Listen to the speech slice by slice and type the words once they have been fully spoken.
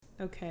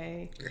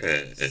Okay.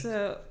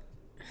 So,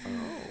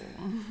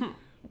 oh,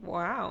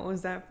 wow,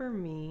 was that for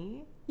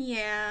me?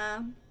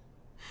 Yeah.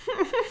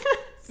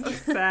 So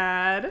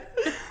sad.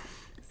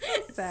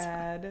 So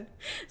sad.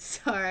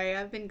 Sorry,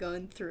 I've been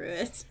going through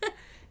it.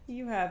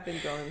 You have been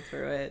going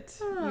through it.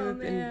 Oh, You have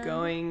been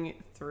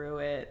going through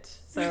it.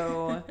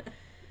 So,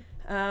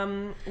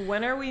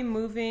 when are we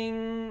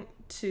moving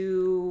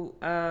to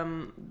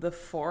the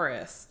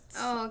forests?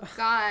 Oh,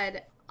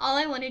 God. All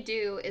I want to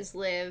do is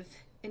live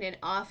in an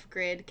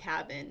off-grid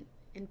cabin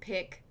and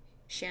pick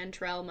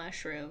chanterelle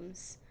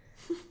mushrooms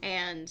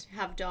and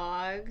have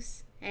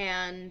dogs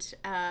and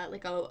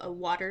like a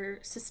water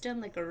system,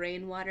 like a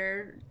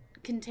rainwater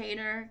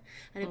container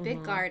and a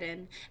big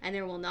garden, and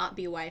there will not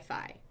be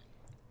Wi-Fi.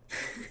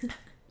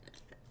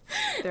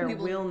 There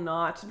will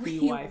not be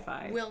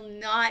Wi-Fi. Will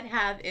not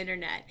have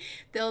internet.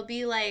 There'll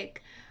be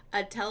like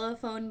a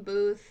telephone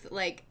booth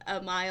like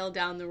a mile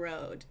down the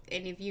road,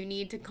 and if you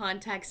need to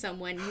contact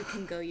someone, you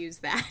can go use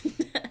that.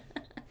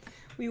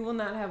 We will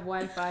not have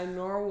Wi-Fi,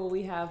 nor will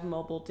we have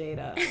mobile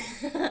data.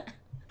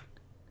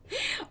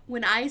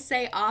 When I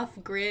say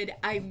off-grid,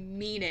 I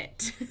mean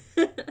it.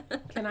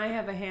 Can I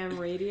have a ham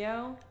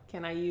radio?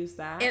 Can I use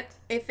that?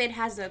 If it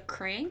has a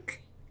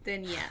crank,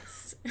 then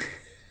yes.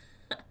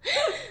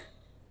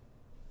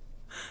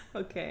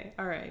 Okay,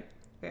 all right,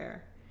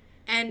 fair.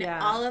 And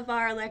all of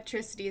our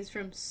electricity is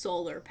from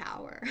solar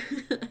power.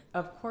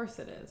 Of course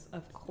it is.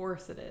 Of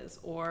course it is.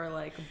 Or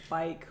like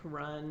bike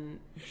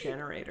run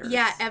generators.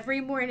 Yeah,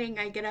 every morning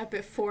I get up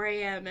at 4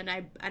 a.m. and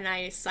I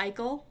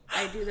cycle.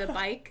 I do the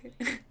bike,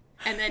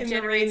 and that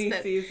generates the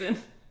rainy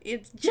season.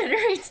 It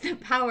generates the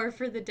power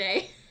for the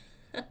day.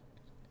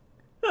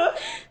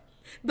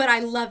 But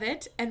I love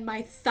it, and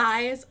my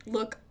thighs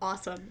look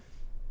awesome.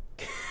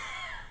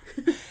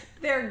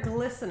 They're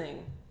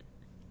glistening.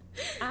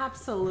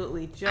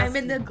 Absolutely, just I'm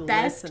in the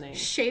glistening.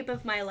 best shape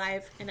of my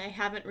life, and I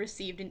haven't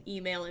received an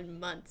email in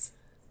months.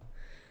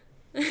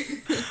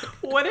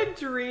 What a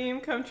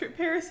dream come true.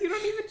 Paris, you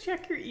don't even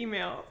check your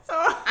email. So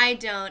I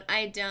don't.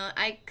 I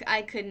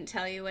couldn't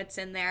tell you what's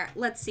in there.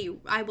 Let's see.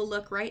 I will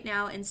look right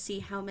now and see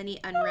how many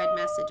unread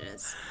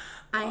messages.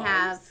 I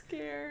have I'm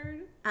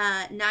scared.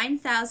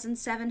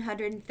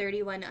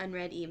 9,731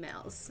 unread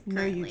emails currently.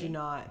 No, you do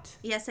not.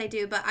 Yes, I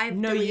do, but I've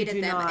No, you deleted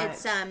do them. not.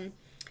 It's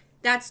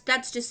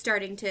that's just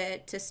starting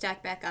to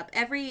stack back up.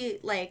 Every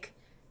like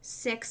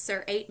 6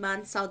 or 8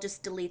 months I'll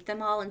just delete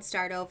them all and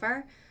start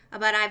over.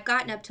 But I've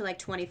gotten up to like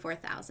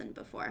 24,000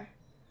 before.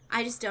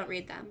 I just don't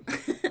read them.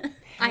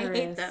 I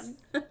hate them.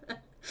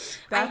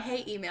 I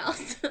hate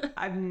emails.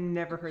 I've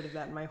never heard of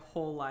that in my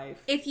whole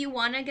life. If you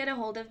want to get a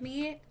hold of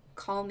me,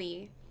 call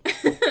me.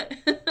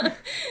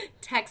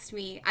 Text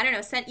me. I don't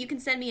know. You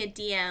can send me a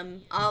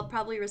DM. I'll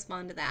probably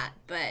respond to that.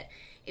 But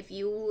if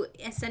you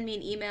send me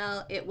an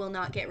email, it will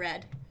not get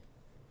read.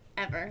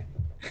 Ever.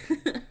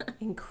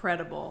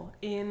 Incredible.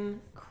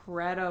 Wow.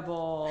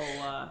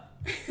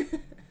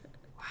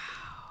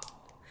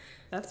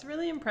 That's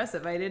really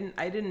impressive. I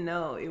didn't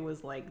know it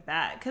was like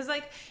that. Cuz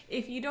like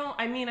if you don't,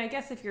 I mean, I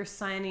guess if you're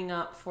signing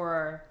up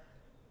for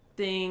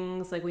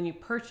things like when you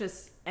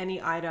purchase any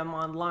item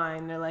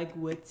online, they're like,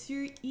 "What's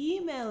your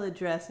email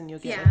address?" and you'll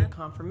get like a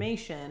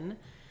confirmation.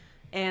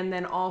 And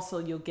then also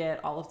you'll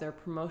get all of their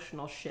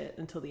promotional shit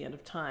until the end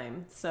of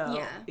time.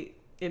 So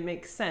it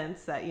makes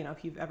sense that, you know,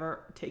 if you've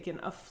ever taken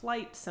a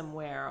flight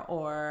somewhere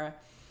or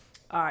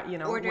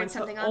ordered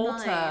something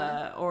online.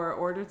 Ulta or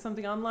ordered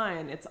something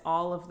online, it's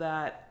all of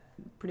that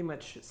pretty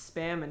much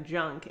spam and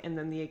junk, and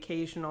then the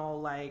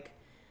occasional like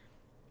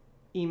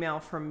email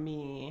from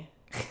me.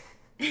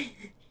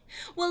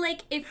 Well,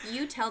 like if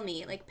you tell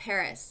me like,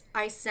 Paris,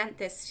 I sent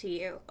this to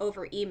you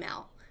over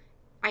email,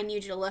 I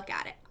need you to look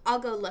at it, I'll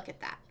go look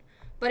at that.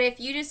 But if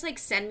you just like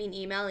send me an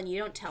email and you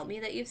don't tell me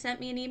that you've sent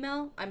me an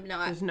email,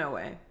 there's no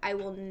way. I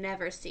will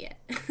never see it.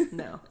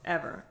 No,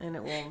 ever. And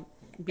it will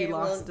be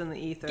lost in the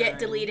ether. Get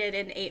deleted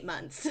in 8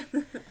 months.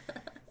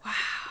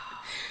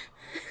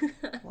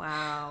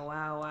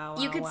 Wow.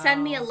 You could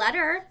send me a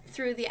letter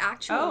through the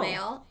actual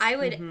mail. I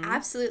would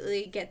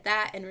absolutely get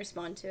that and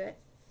respond to it.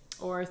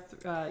 Or,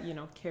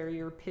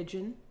 carrier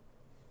pigeon.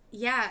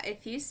 Yeah,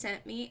 if you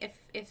sent me,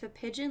 if a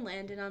pigeon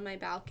landed on my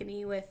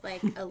balcony with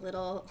like a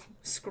little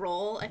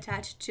scroll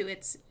attached to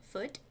its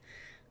foot,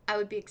 I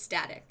would be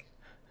ecstatic.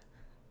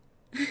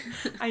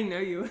 I know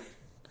you.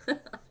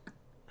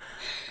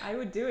 I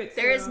would do it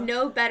too. There is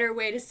no better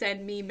way to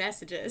send me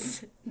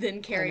messages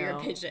than carrier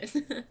pigeon.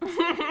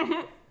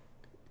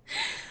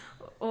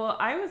 Well,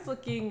 I was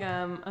looking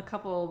a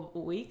couple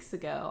weeks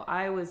ago.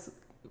 I was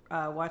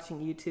watching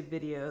YouTube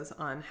videos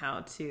on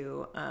how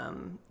to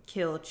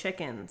kill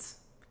chickens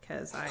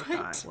because I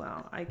thought,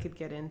 well, I could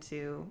get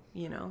into,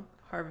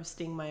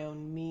 harvesting my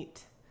own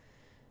meat.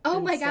 Oh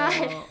my God.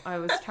 So I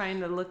was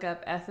trying to look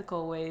up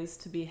ethical ways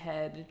to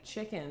behead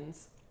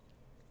chickens.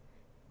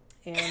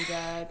 And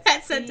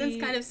that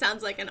sentence kind of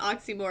sounds like an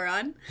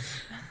oxymoron.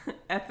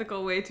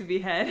 Ethical way to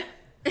behead.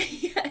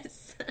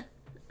 Yes.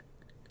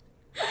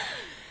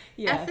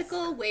 Yes.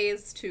 Ethical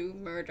ways to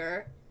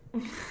murder.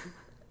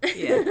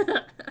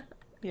 Yeah.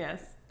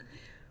 Yes.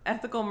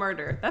 Ethical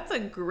murder. That's a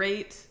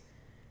great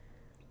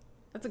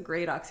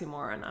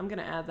oxymoron. I'm going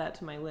to add that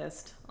to my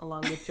list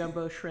along with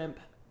jumbo shrimp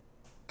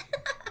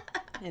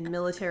and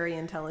military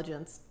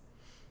intelligence.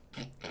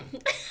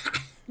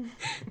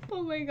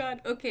 Oh my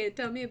god. Okay,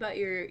 tell me about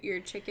your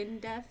chicken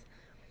death.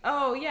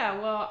 Oh yeah,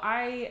 well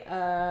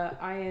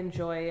I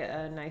enjoy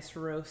a nice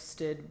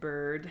roasted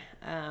bird.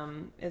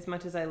 As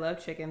much as I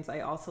love chickens, I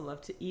also love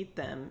to eat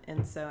them,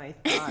 and so I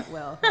thought,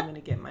 well, if I'm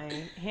gonna get my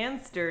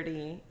hands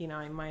dirty,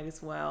 I might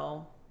as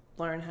well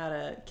learn how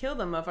to kill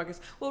them motherfuckers.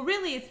 Well,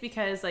 really, it's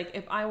because like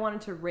if I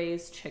wanted to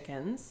raise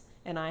chickens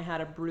and I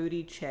had a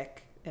broody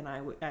chick and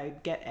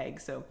I'd get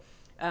eggs, so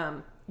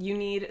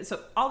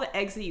all the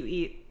eggs that you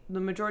eat, the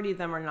majority of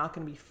them are not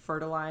going to be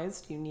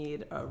fertilized. You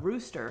need a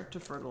rooster to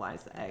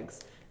fertilize the eggs.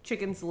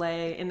 Chickens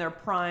lay, in their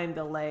prime,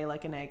 they'll lay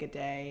like an egg a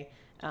day.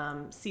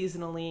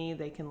 Seasonally,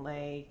 they can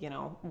lay,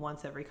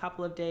 once every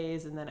couple of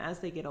days. And then as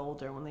they get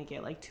older, when they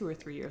get like 2 or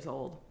 3 years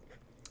old,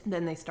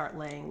 then they start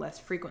laying less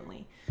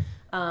frequently.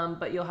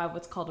 But you'll have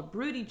what's called a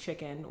broody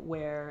chicken,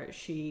 where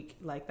she,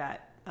 like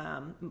that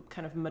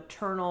kind of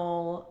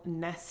maternal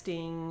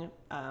nesting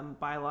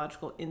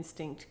biological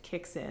instinct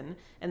kicks in,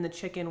 and the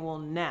chicken will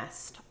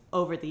nest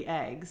over the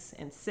eggs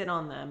and sit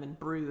on them and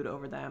brood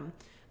over them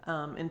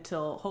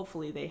until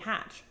hopefully they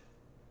hatch.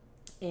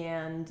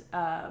 And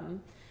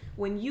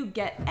when you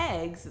get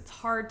eggs, it's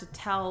hard to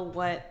tell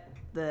what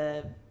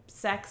the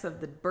sex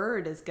of the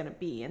bird is going to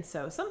be. And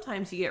so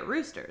sometimes you get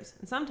roosters,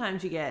 and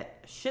sometimes you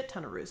get a shit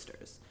ton of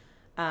roosters.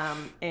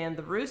 And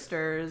the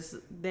roosters,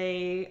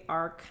 they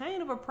are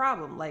kind of a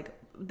problem. Like,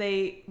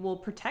 they will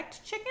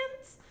protect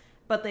chickens,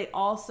 but they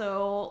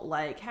also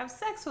like have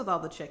sex with all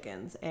the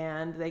chickens,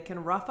 and they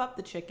can rough up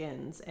the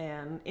chickens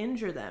and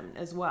injure them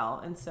as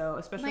well. And so,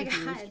 especially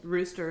if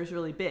rooster is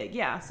really big.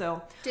 Yeah.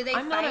 So do they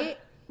fight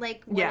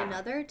like one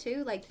another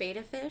too, like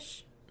beta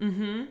fish?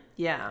 Mm-hmm.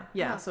 Yeah.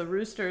 Yeah. Oh. So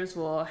roosters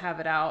will have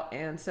it out.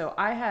 And so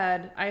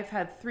I've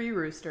had 3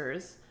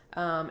 roosters,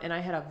 and I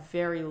had a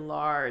very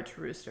large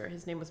rooster.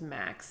 His name was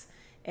Max.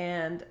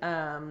 And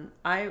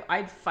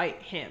I'd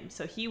fight him.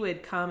 So he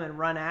would come and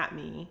run at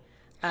me.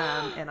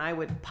 And I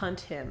would punt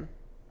him.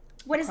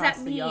 What does that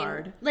mean?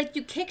 Yard. Like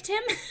you kicked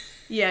him?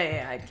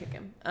 Yeah, I'd kick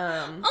him.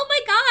 Oh my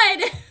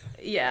god!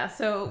 Yeah,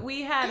 so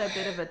we had a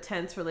bit of a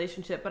tense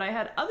relationship, but I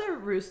had other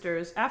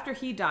roosters. After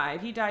he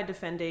died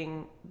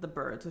defending the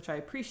birds, which I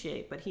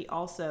appreciate, but he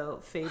also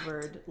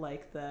favored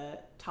like the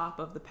top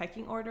of the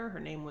pecking order. Her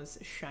name was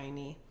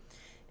Shiny,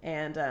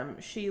 and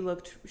she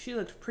looked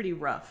pretty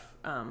rough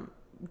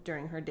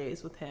during her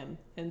days with him,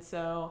 and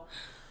so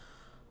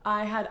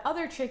I had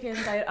other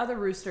chickens, I had other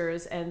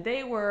roosters, and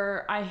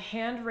I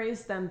hand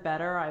raised them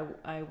better.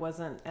 I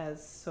wasn't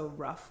as so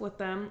rough with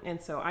them,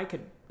 and so I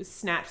could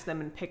snatch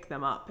them and pick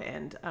them up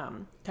and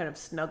kind of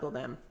snuggle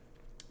them.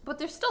 But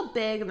they're still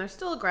big and they're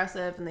still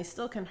aggressive, and they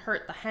still can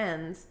hurt the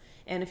hens.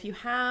 And if you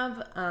have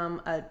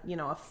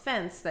a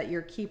fence that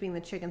you're keeping the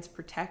chickens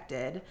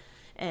protected,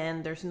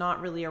 and there's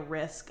not really a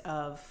risk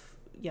of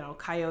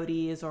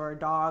coyotes or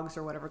dogs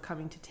or whatever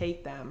coming to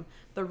take them,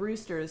 the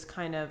roosters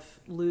kind of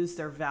lose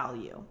their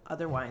value.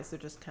 Otherwise, they're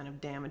just kind of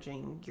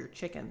damaging your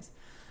chickens.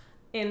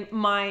 In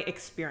my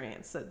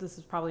experience, this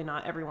is probably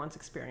not everyone's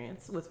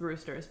experience with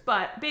roosters,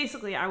 but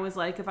basically I was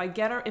like, if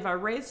I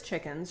raise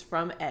chickens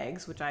from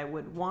eggs, which I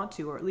would want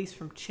to, or at least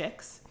from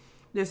chicks,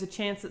 there's a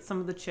chance that some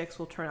of the chicks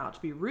will turn out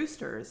to be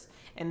roosters.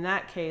 In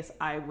that case,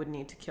 I would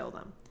need to kill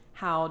them.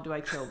 How do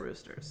I kill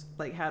roosters?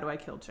 Like, how do I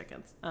kill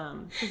chickens?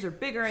 Because they're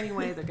bigger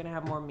anyway, they're going to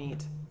have more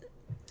meat.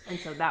 And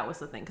so that was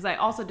the thing. Because I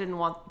also didn't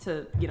want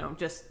to,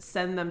 just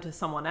send them to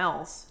someone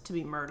else to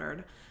be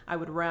murdered. I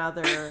would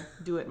rather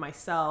do it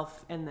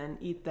myself and then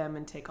eat them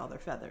and take all their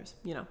feathers,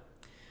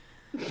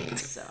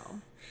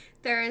 So.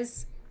 There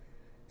is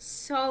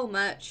so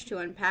much to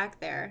unpack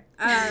there.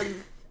 I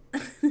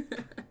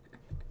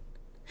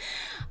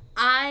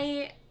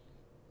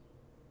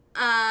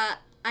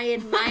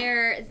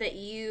admire that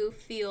you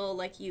feel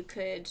like you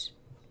could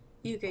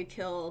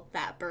kill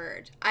that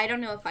bird. I don't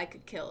know if I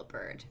could kill a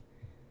bird.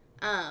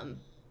 I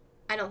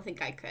don't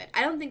think I could.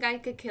 I don't think I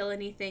could kill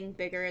anything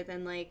bigger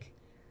than like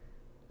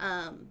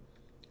a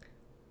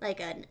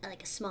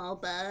small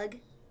bug.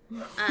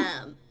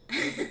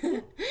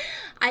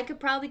 I could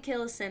probably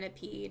kill a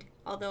centipede,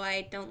 although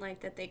I don't like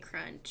that they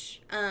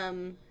crunch.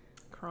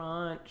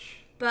 Crunch.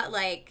 But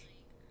like,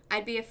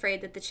 I'd be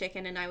afraid that the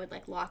chicken and I would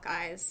like lock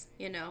eyes,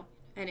 and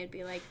it'd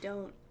be like,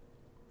 don't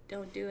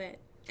do it.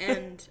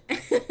 And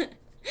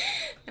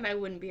and I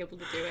wouldn't be able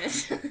to do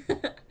it.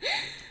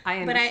 I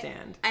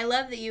understand. But I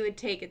love that you would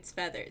take its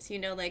feathers,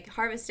 like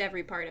harvest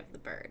every part of the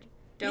bird.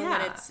 Don't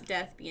let its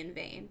death be in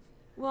vain.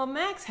 Well,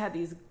 Max had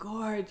these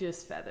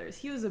gorgeous feathers.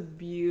 He was a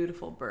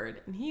beautiful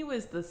bird, and he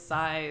was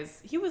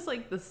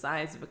like the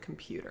size of a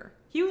computer.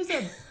 He was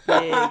a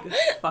big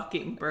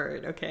fucking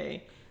bird,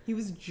 okay? He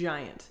was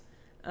giant.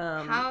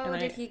 How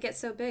did he get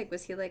so big?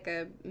 Was he like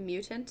a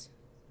mutant?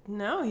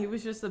 No, he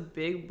was just a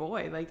big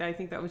boy. Like, I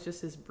think that was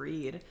just his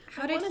breed.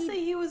 I want to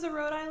say he was a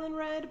Rhode Island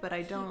Red, but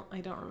I don't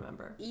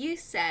remember. You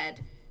said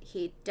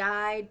he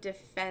died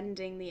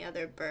defending the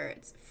other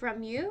birds.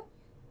 From you?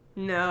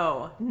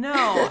 No,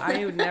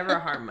 I would never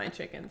harm my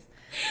chickens.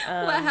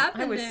 What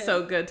happened? I was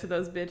so good to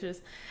those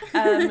bitches.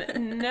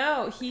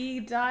 No, he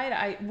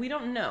died. We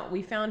don't know.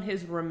 We found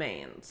his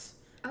remains.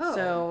 Oh.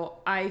 So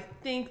I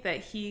think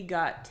that he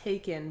got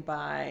taken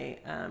by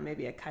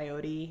maybe a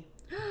coyote.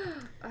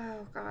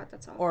 Oh, God,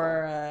 that's awful.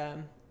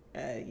 Or,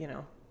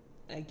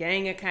 a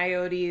gang of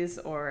coyotes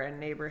or a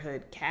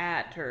neighborhood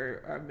cat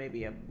or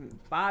maybe a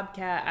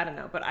bobcat. I don't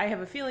know. But I have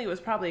a feeling it was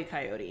probably a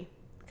coyote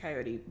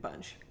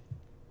bunch.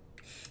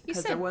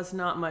 Because there was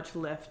not much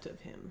left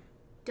of him.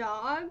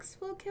 Dogs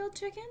will kill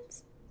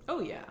chickens?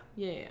 Oh, yeah.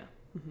 Yeah.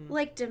 Mm-hmm.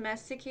 Like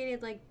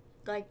domesticated, like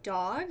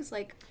dogs?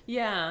 Like,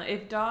 yeah,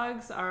 if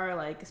dogs are,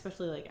 like,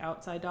 especially, like,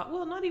 outside dogs.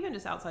 Well, not even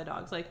just outside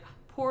dogs. Like,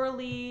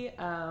 poorly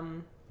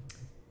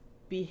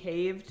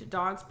behaved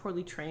dogs,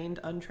 poorly trained,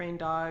 untrained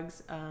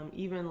dogs,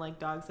 even, like,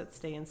 dogs that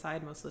stay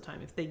inside most of the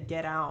time. If they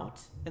get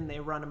out and they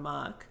run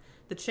amok,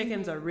 the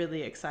chickens are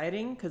really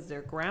exciting because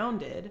they're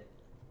grounded.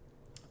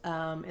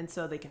 And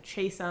so they can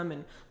chase them,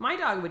 and my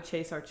dog would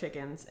chase our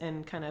chickens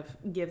and kind of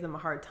give them a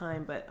hard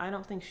time, but I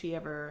don't think she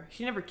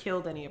never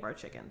killed any of our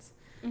chickens.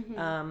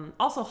 Mm-hmm.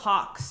 Also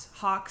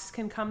hawks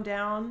can come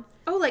down.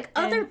 Oh, like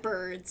other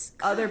birds.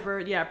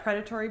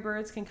 Predatory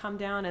birds can come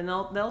down and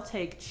they'll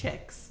take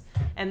chicks.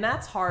 And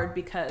that's hard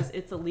because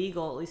it's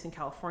illegal, at least in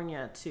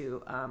California,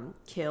 to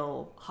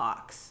kill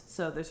hawks.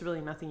 So there's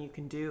really nothing you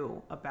can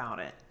do about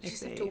it. You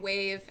just have to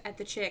wave at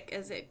the chick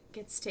as it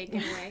gets taken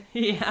away.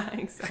 Yeah,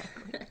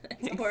 exactly.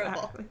 It's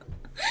horrible.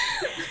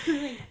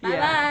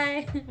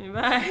 Bye-bye.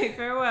 Bye.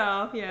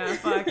 Farewell. Yeah,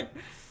 fuck.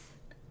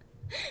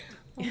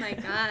 Oh my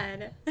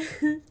God.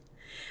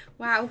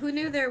 Wow, who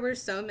knew there were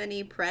so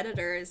many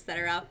predators that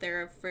are out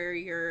there for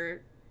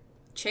your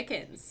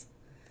chickens?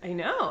 I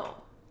know.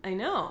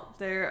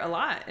 There are a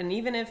lot. And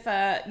even if,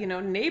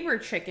 neighbor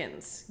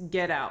chickens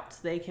get out,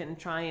 they can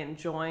try and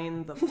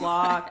join the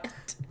flock.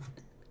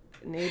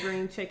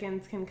 Neighboring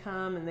chickens can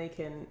come and they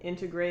can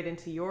integrate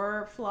into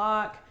your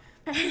flock.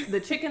 The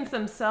chickens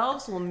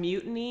themselves will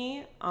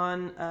mutiny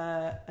on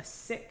a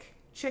sick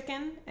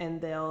chicken and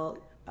they'll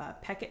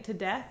peck it to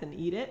death and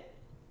eat it.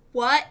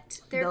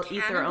 What? They'll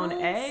eat their own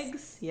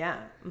eggs. Yeah.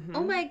 Mm-hmm.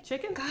 Oh my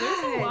chickens. God.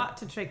 There's a lot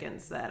to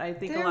chickens that I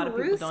think a lot of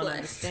people don't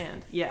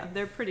understand. Yeah,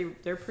 they're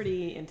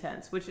pretty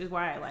intense, which is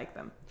why I like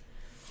them.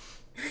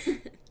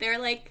 They're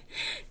like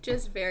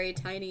just very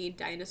tiny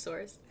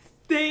dinosaurs.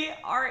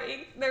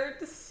 They're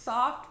just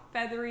soft,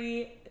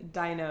 feathery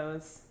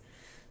dinos.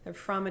 They're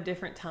from a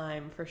different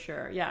time for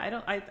sure. Yeah,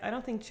 I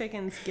don't think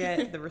chickens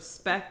get the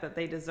respect that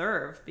they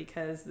deserve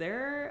because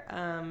they're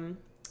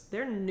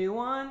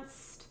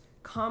nuanced,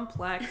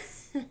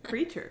 complex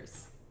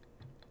creatures.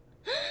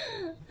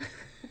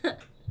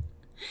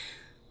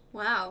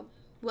 Wow.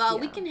 Well,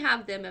 we can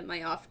have them at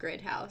my off-grid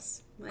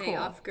house, my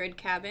off-grid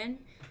cabin.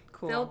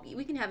 Cool.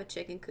 We can have a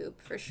chicken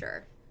coop for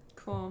sure.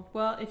 Cool.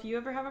 Well, if you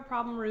ever have a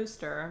problem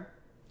rooster,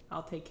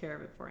 I'll take care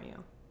of it for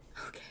you.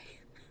 Okay.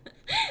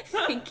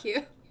 Thank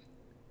you.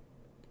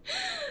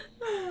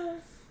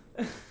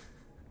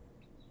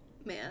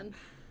 Man.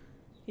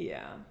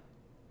 Yeah.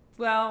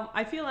 Well,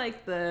 I feel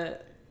like the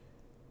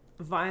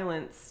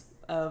violence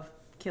of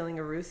killing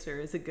a rooster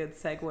is a good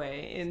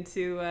segue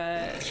into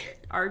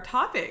our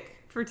topic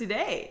for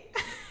today.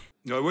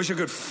 I wish I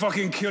could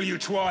fucking kill you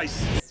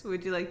twice.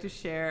 Would you like to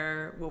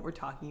share what we're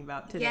talking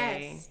about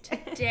today? Yes.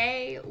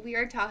 Today we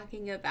are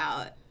talking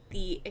about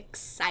the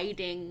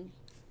exciting,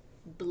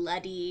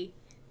 bloody,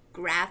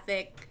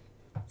 graphic,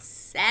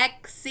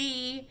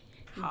 sexy,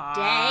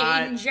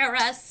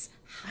 dangerous,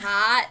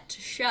 hot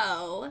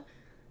show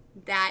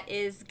that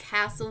is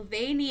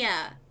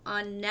Castlevania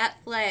on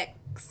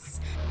Netflix.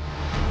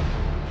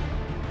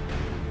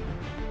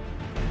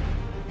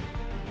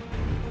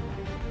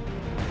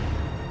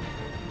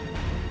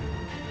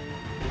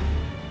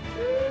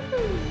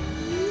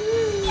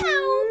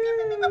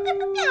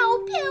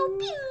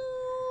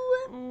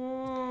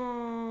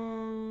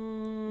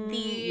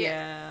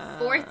 The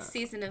fourth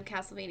season of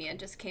Castlevania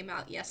just came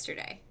out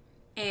yesterday.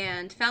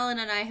 And Fallon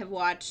and I have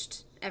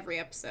watched every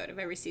episode of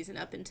every season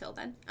up until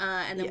then.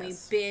 And then we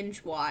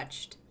binge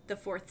watched the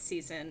fourth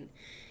season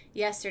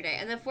yesterday.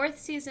 And the fourth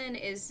season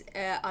is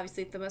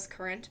obviously the most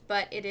current,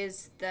 but it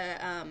is the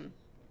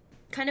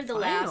kind of the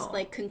last,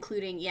 like,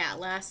 concluding,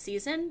 last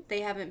season.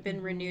 They haven't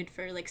been renewed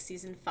for, like,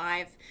 season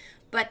 5,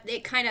 but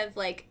it kind of,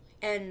 like,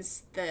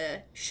 ends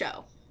the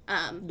show.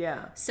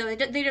 So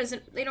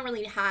they don't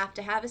really have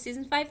to have a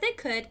season 5. They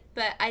could,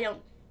 but I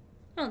don't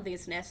think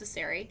it's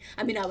necessary.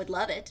 I mean, I would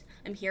love it.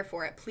 I'm here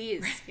for it.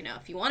 Please,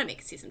 if you want to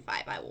make a season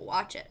 5, I will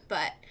watch it.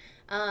 But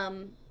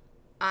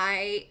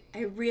I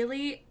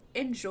really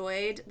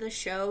enjoyed the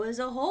show as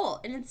a whole,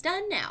 and it's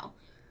done now.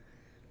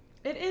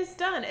 It is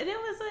done, and it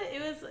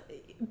was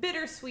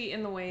bittersweet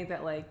in the way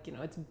that, like,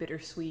 it's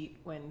bittersweet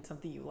when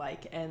something you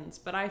like ends.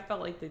 But I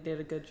felt like they did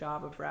a good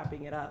job of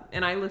wrapping it up.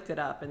 And I looked it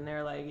up, and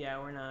they're like, "Yeah,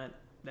 we're not.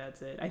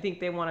 That's it." I think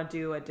they want to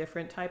do a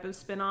different type of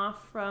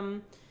spin-off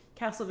from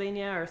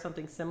Castlevania or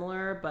something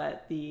similar,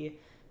 but the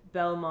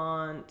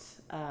Belmont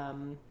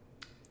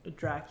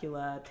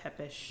Dracula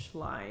Tepish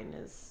line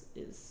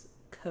is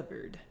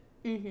covered.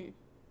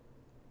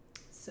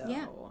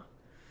 So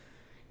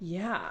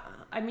yeah,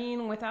 I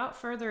mean, without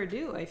further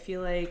ado, I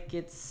feel like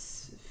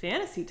it's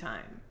fantasy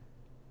time.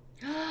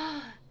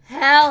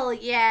 Hell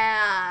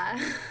yeah.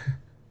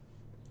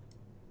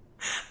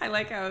 I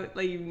like how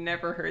you've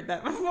never heard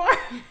that before.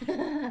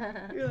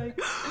 You're like,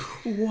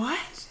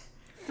 what?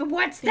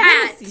 What's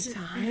that? Fantasy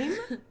time?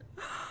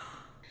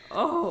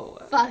 Oh.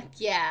 Fuck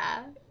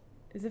yeah.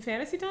 Is it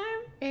fantasy time?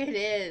 It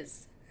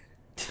is.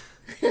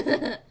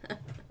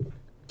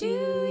 Do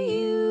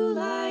you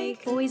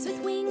like boys with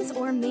wings,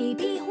 or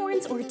maybe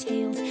horns or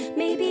tails?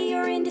 Maybe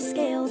you're into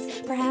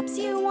scales. Perhaps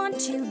you want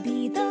to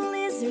be the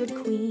lizard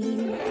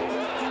queen.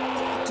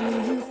 Do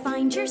you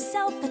find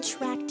yourself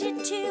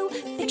attracted to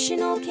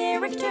fictional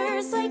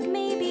characters, like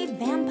maybe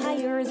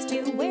vampires?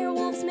 Do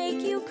werewolves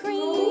make you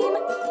cream?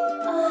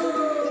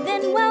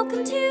 Then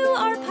welcome to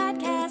our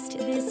podcast.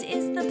 This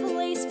is the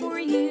place for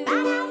you.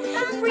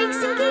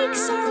 Freaks and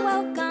geeks are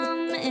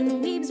welcome,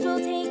 and weebs will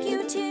take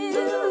you to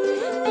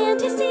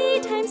fantasy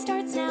time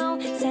starts now.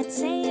 Set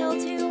sail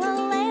to a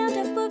land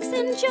of books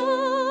and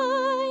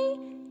joy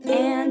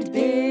and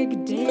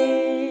big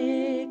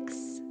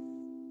dicks.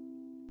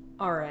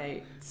 All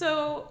right.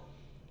 So,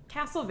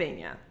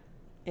 Castlevania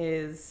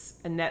is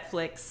a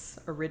Netflix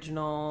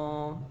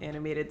original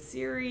animated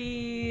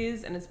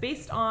series, and it's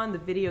based on the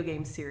video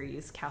game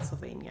series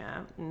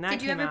Castlevania. And that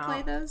Did you ever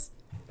play those?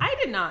 I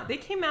did not. They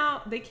came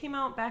out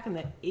back in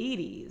the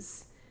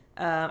 80s.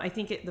 I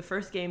think the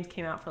first games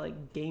came out for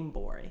like Game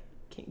Boy.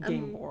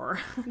 Game Boy.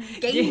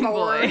 Game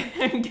Boy.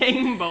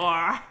 Game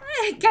Boy.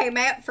 It came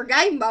out for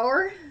Game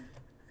Boy.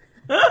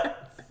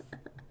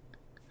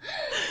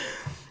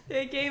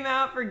 It came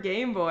out for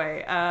Game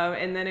Boy.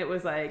 And then it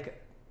was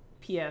like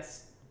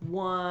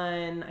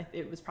PS1.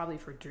 It was probably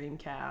for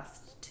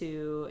Dreamcast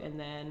too. And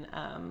then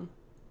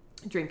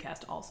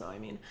Dreamcast also, I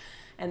mean.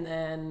 And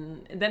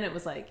then it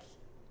was like,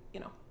 you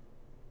know,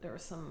 there were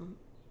some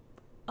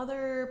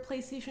other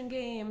PlayStation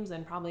games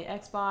and probably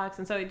Xbox,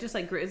 and so it just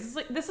like grew.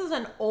 This is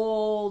an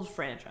old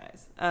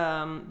franchise,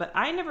 but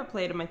I never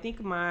played them. I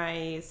think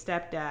my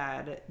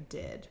stepdad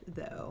did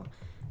though,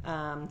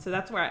 so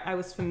that's where I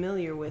was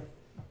familiar with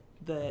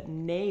the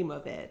name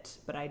of it,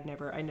 but I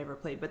never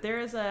played. But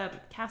there is a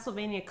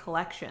Castlevania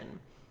collection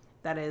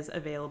that is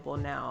available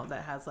now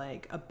that has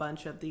like a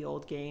bunch of the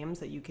old games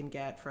that you can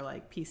get for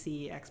like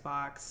PC,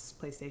 Xbox,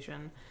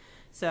 PlayStation.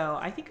 So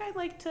I think I'd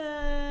like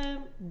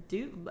to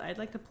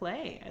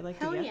play. I'd like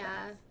to get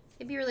that.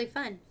 It'd be really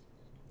fun.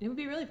 It would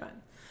be really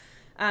fun.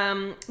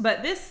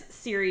 But this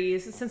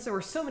series, since there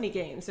were so many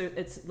games,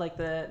 it's like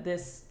the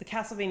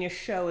Castlevania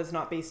show is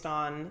not based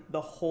on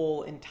the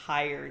whole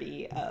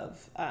entirety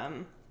of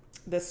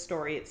this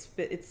story.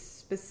 It's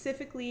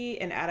specifically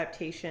an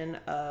adaptation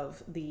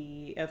of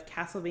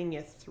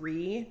Castlevania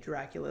 3,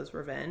 Dracula's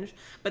Revenge.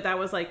 But that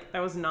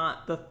was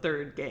not the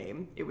third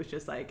game. It was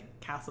just like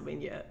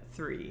Castlevania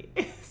 3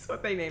 is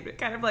what they named it.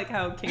 Kind of like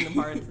how Kingdom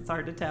Hearts, it's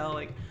hard to tell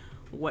like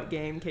what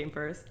game came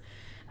first.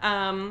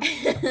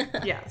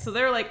 Yeah, so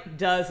there are like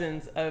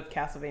dozens of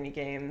Castlevania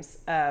games.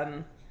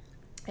 And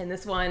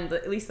this one,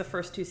 at least the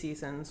first 2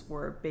 seasons,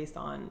 were based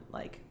on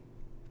like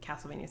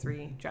Castlevania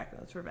 3,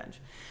 Dracula's Revenge.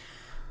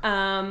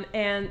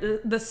 And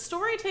the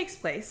story takes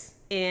place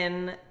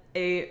in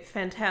a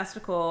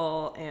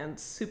fantastical and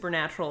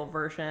supernatural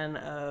version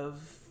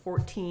of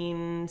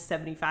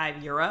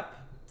 1475 Europe.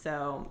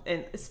 So,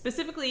 and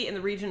specifically in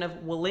the region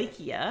of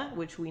Wallachia,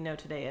 which we know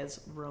today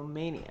as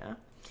Romania.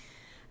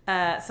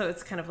 So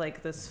it's kind of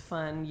like this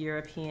fun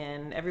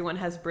European, everyone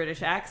has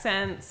British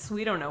accents.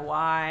 We don't know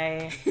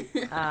why.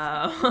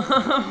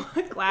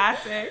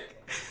 Classic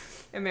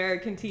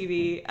American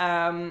TV.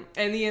 And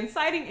the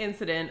inciting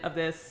incident of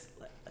this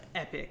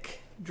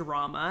epic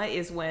drama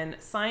is when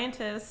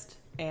scientist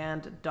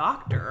and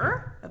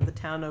doctor of the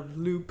town of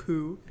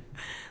Lupu,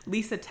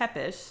 Lisa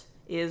Tepish,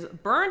 is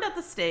burned at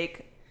the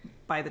stake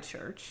by the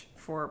church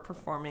for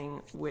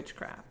performing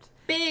witchcraft.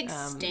 Big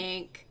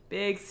stink.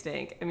 Big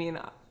stink. I mean,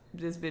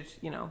 this bitch,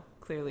 you know,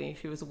 clearly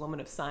she was a woman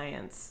of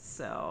science,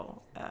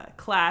 so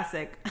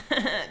classic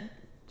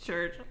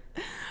church.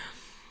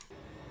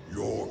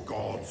 Your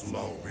God's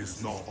love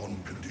is not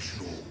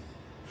unconditional.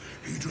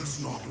 He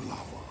does not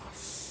love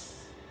us.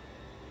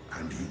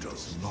 And he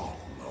does not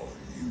love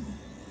you.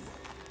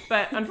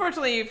 But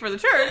unfortunately for the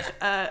church,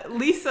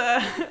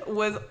 Lisa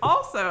was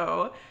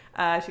also,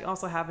 she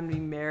also happened to be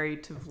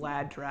married to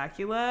Vlad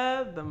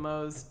Dracula, the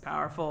most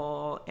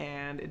powerful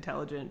and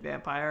intelligent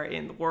vampire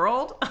in the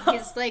world.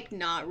 He's like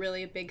not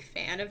really a big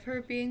fan of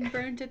her being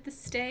burned at the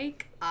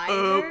stake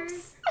either.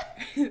 Oops.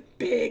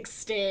 Big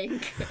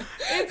stink.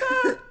 It's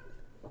a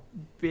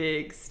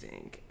big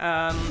stink.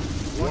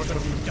 What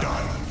have you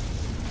done?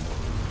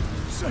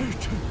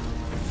 Satan!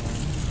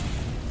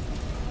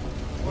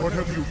 What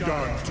have you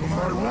done to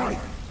my wife?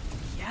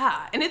 Yeah,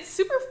 Yeah, and it's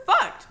super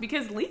fucked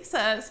because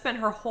Lisa spent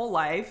her whole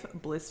life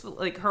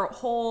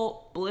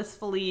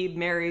blissfully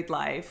married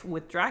life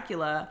with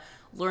Dracula,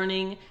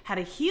 learning how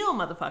to heal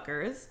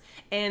motherfuckers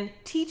and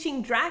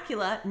teaching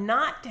Dracula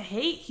not to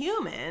hate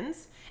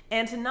humans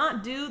and to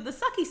not do the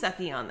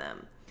sucky on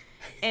them.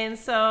 And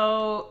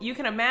so you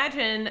can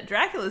imagine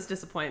Dracula's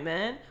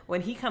disappointment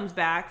when he comes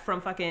back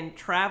from fucking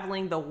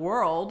traveling the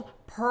world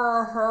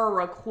per her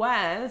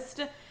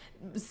request,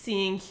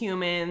 seeing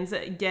humans,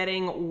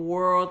 getting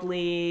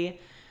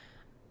worldly,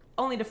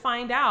 only to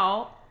find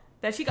out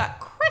that she got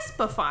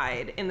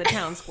crispified in the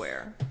town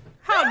square.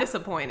 How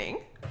disappointing.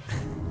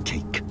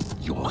 Take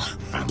your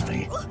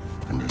family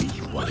and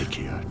leave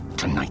Wallachia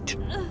tonight.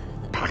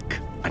 Pack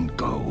and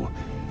go,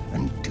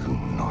 and do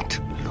not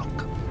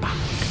look back.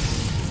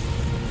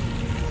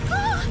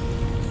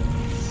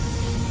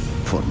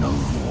 For no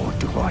more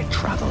do I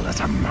travel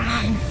as a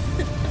man.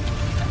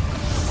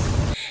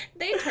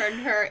 They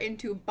turned her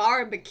into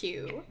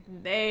barbecue.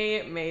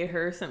 They made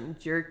her some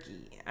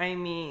jerky. I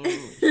mean,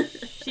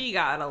 she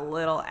got a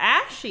little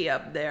ashy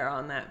up there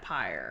on that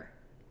pyre.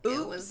 Oops.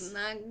 It was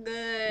not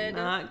good.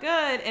 Not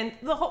good. And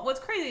what's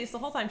crazy is the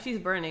whole time she's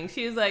burning,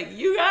 she's like,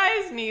 you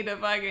guys need to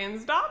fucking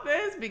stop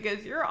this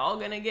because you're all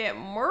gonna get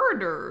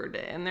murdered.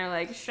 And they're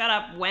like, shut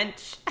up,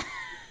 wench.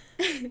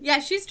 Yeah,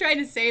 she's trying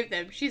to save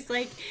them. She's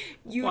like,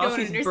 you While don't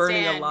she's understand.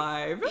 burning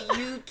alive.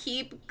 You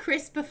keep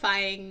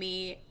crispifying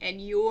me and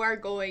you are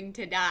going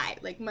to die.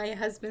 Like, my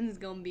husband's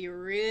gonna be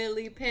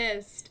really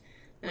pissed.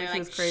 And Which they're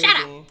was like, crazy.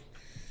 shut up.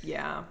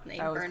 Yeah. They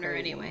that was burn her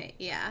crazy. anyway.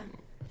 Yeah.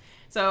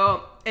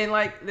 So, in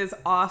like this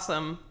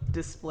awesome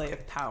display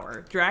of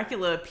power,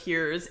 Dracula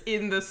appears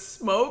in the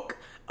smoke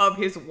of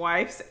his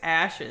wife's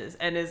ashes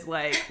and is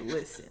like,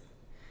 listen,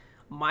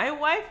 my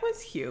wife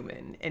was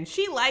human and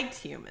she liked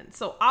humans,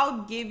 so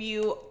I'll give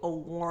you a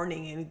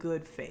warning in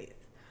good faith.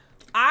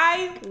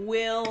 I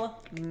will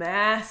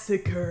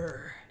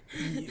massacre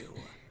you,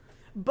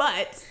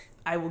 but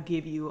I will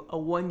give you a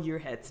 1-year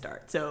head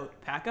start. So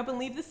pack up and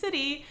leave the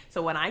city,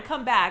 so when I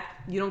come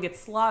back, you don't get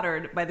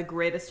slaughtered by the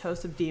greatest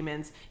host of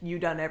demons you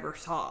done ever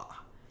saw.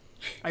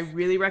 I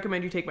really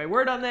recommend you take my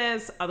word on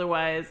this,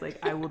 otherwise,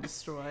 like, I will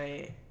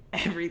destroy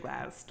every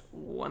last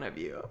one of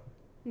you.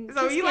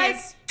 So Kiss, you like...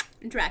 kiss,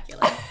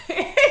 Dracula.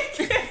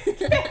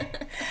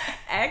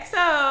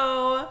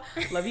 XO.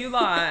 Love you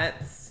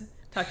lots.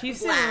 Talk to you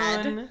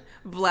soon.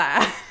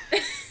 Vlad.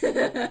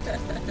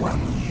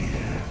 1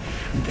 year,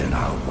 and then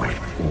I'll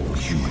wipe all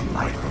human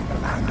life from the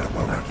land of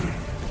Wallachia.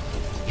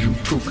 You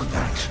took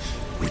that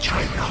which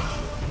I love,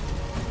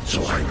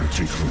 so I will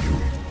take from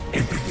you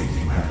everything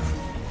you have,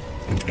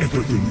 and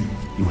everything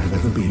you have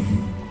ever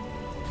been.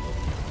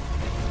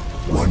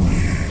 1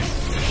 year.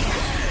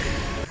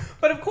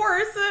 But of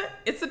course,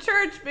 it's the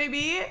church,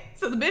 baby.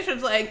 So the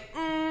bishop's like,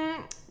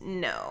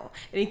 no.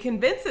 And he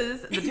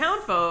convinces the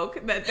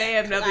townfolk that they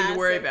have nothing to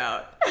worry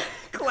about.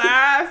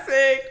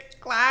 Classic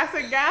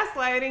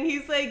gaslighting.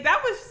 He's like,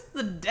 that was just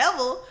the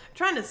devil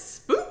trying to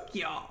spook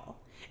y'all.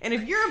 And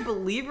if you're a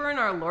believer in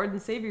our Lord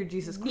and Savior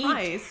Jesus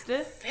Christ,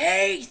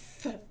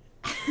 Faith.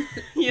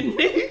 you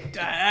need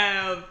to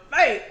have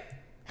faith.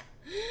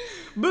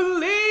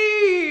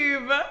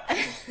 Believe.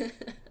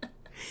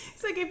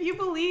 It's like, if you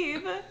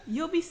believe,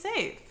 you'll be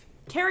safe.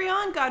 Carry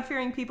on,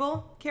 God-fearing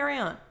people. Carry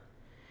on.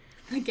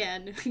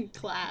 Again,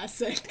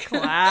 classic.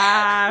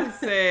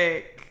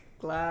 Classic.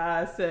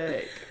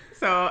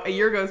 So a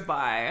year goes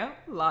by,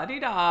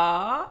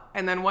 la-di-da,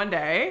 and then one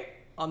day,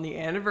 on the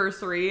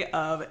anniversary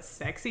of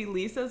Sexy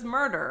Lisa's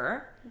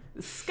murder,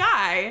 the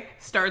sky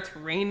starts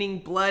raining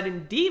blood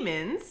and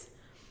demons,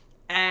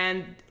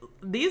 and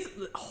these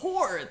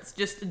hordes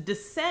just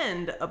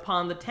descend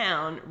upon the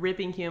town,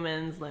 ripping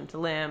humans limb to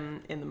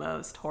limb in the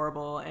most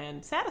horrible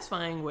and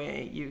satisfying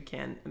way you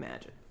can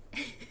imagine.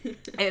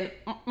 And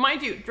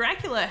mind you,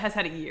 Dracula has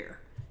had a year.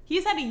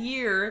 He's had a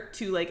year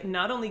to, like,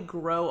 not only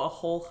grow a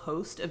whole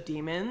host of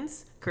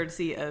demons,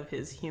 courtesy of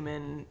his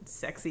human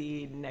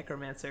sexy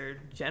necromancer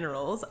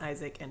generals,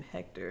 Isaac and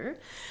Hector,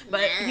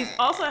 but he's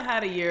also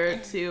had a year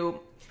to,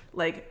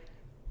 like,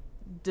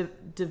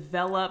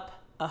 develop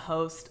a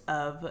host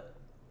of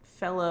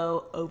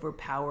fellow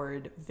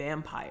overpowered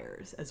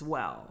vampires as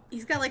well.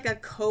 He's got like a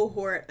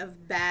cohort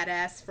of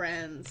badass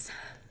friends.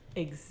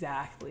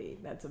 Exactly.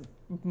 That's a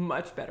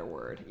much better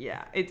word.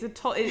 Yeah. It's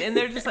and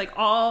they're just like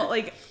all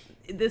like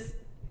this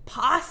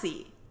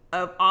posse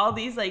of all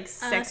these like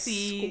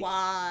sexy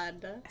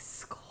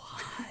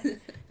squad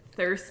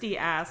thirsty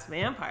ass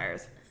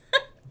vampires.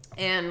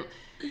 And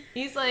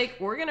he's like,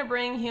 we're going to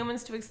bring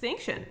humans to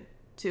extinction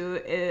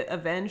to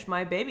avenge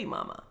my baby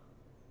mama,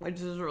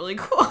 which is really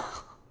cool.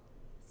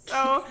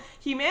 So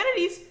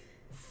humanity's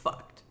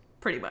fucked,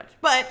 pretty much.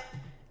 But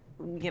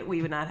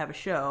we would not have a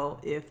show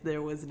if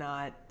there was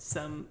not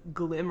some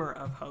glimmer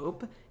of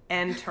hope.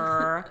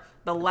 Enter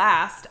the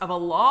last of a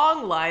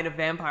long line of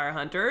vampire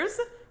hunters,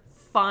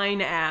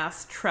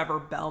 fine-ass Trevor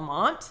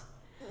Belmont,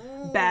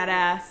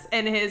 badass,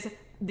 and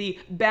the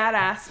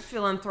badass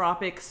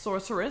philanthropic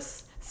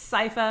sorceress,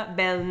 Saifa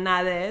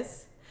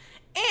Belnades,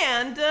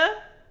 and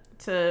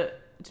to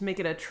make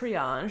it a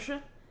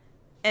triage,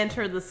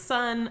 enter the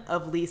son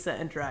of Lisa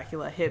and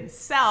Dracula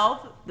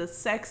himself, the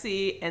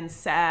sexy and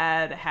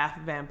sad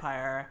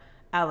half-vampire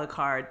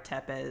Alucard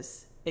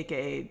Tepes,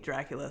 aka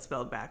Dracula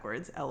spelled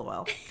backwards,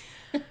 LOL.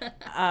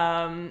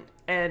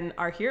 And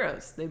our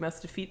heroes, they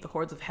must defeat the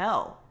hordes of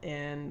hell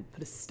and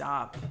put a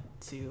stop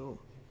to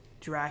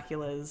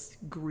Dracula's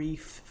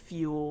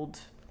grief-fueled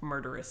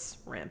murderous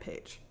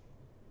rampage.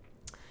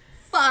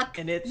 Fuck.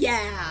 And it's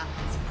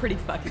it's pretty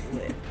fucking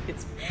lit.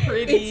 It's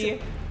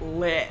pretty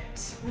lit.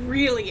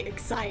 really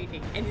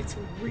exciting and it's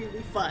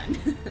really fun.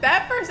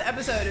 That first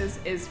episode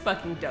is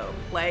fucking dope.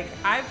 Like,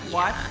 I've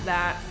watched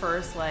that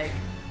first, like,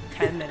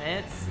 10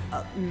 minutes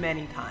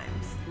many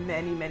times.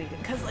 Many.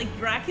 Because, like,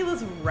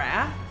 Dracula's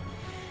wrath,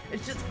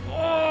 it's just,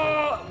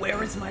 oh,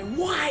 where is my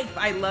wife?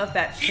 I love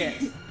that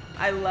shit.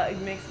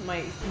 It makes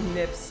my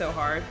nips so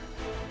hard.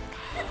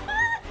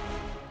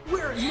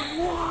 Where is my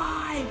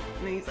wife?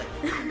 And then he's like,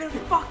 I'm gonna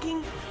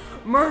fucking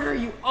murder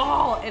you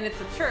all. And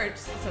it's a church,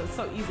 so it's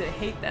so easy to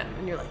hate them.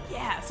 And you're like,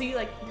 yeah. So you're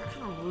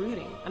kind of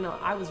rooting. I know,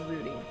 I was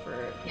rooting for.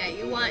 Yeah,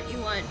 you want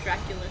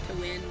Dracula to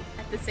win.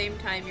 At the same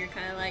time, you're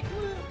kind of like,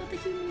 oh, but the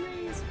human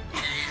race.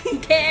 Who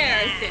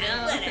cares, you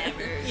know?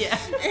 Whatever. Yeah.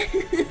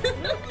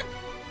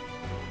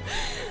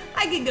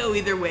 I could go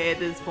either way at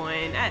this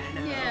point. I don't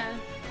know. Yeah,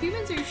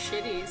 humans are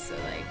shitty, so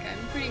like, I'm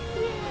pretty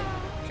cool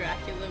with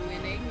Dracula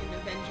winning and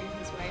avenging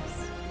his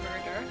wife's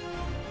murder.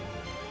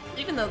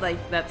 Even though, like,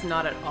 that's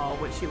not at all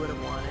what she would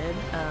have wanted.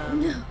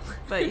 No.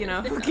 But, you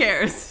know, who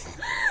cares?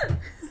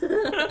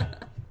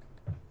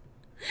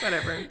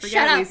 Whatever. Forget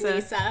Shut up, Lisa.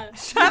 Lisa.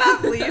 Shut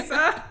up,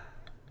 Lisa.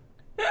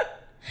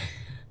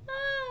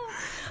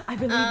 I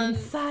believe in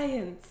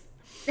science.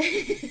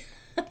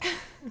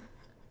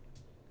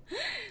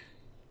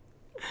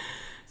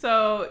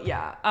 So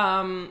yeah,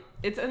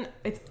 it's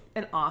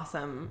an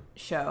awesome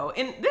show,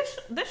 and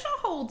this show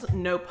holds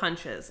no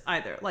punches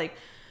either. Like,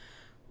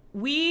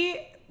 we've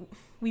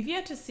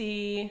yet to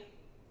see,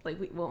 like,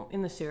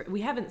 in the series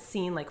we haven't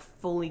seen like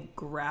fully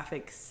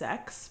graphic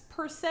sex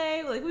per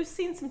se. Like, we've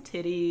seen some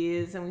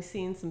titties and we've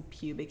seen some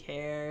pubic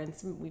hair and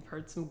we've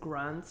heard some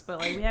grunts, but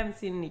like we haven't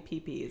seen any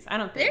pee-pees. I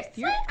don't think. There's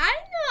like, I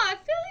don't know, I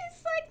feel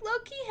it's like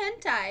low-key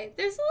hentai.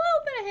 There's a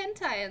little bit of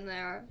hentai in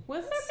there.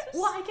 Was there?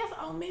 Well, I guess.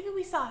 Oh, maybe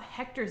we saw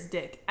Hector's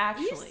dick.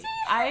 Actually, You see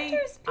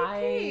Hector's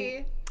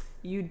pee-pee.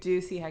 You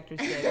do see Hector's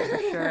dick for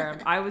sure.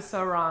 I was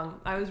so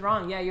wrong. I was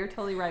wrong. Yeah, you're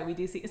totally right. We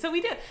do see. So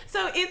we do.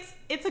 So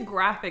it's a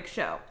graphic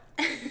show.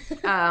 And,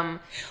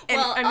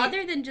 well, I mean,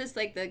 other than just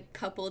like the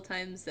couple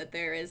times that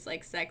there is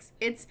like sex,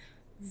 it's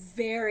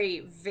very,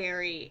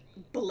 very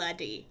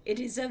bloody. It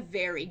is a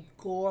very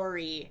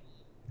gory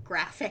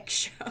graphic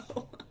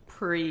show.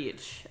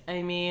 Preach.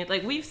 I mean,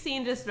 like, we've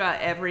seen just about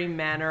every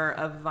manner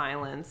of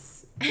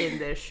violence in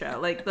this show.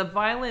 Like, the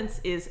violence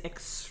is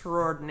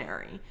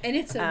extraordinary. And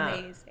it's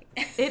amazing.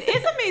 It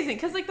is amazing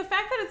because, like, the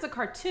fact that it's a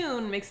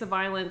cartoon makes the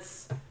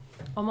violence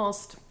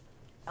almost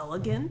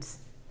elegant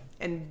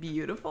and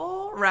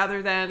beautiful,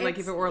 rather than like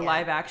if it were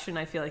live action.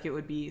 I feel like it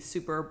would be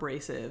super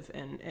abrasive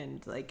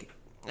and like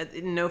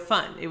no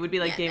fun. It would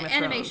be like Game of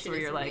Thrones, where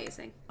you're like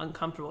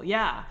uncomfortable.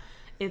 Yeah,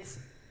 it's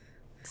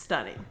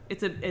stunning.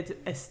 It's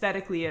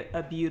aesthetically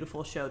a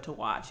beautiful show to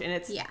watch, and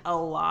it's a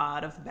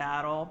lot of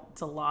battle.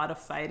 It's a lot of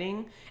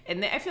fighting,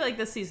 and I feel like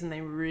this season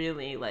they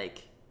really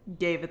like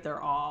gave it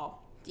their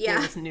all. Yeah.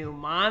 Gave us new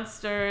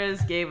monsters,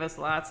 gave us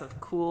lots of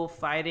cool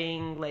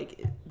fighting.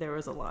 Like, there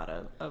was a lot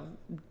of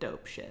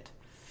dope shit.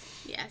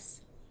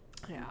 Yes.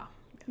 Yeah.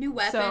 New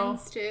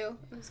weapons, too.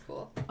 It was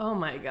cool. Oh,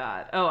 my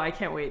God. Oh, I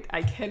can't wait.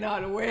 I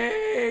cannot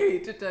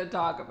wait to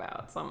talk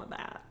about some of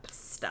that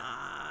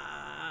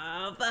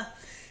stuff.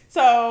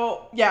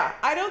 So, yeah.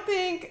 I don't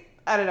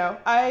know.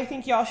 I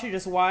think y'all should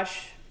just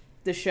watch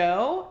the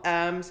show.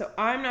 So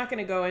I'm not going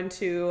to go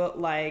into,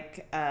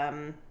 like,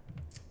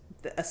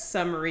 a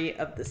summary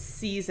of the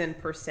season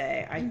per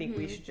se. I think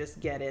we should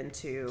just get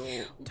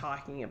into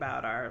talking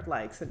about our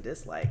likes and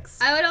dislikes.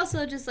 I would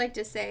also just like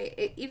to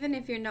say, even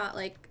if you're not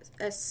like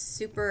a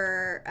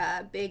super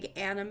big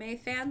anime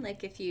fan,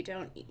 like if you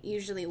don't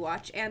usually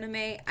watch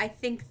anime, I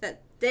think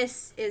that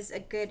this is a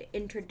good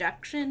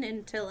introduction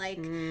into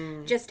like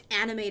just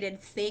animated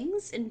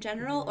things in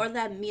general, or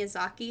that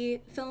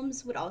Miyazaki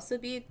films would also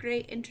be a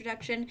great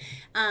introduction.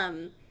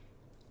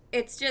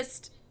 It's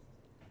just,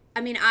 I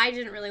mean, I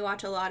didn't really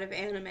watch a lot of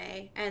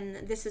anime,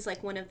 and this is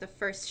like one of the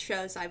first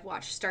shows I've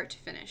watched start to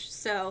finish.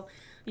 So,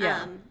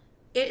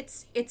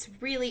 it's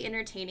really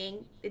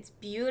entertaining. It's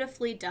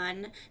beautifully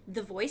done.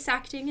 The voice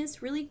acting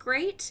is really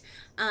great,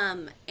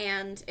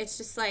 and it's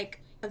just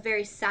like a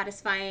very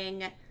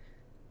satisfying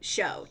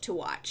show to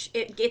watch.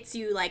 It gets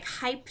you like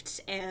hyped,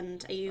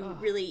 and you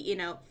really,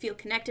 feel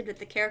connected with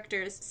the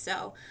characters.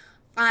 So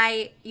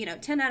I,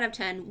 10 out of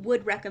 10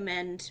 would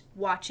recommend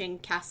watching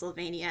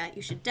Castlevania.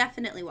 You should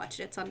definitely watch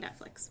it. It's on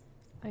Netflix.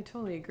 I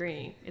totally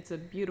agree. It's a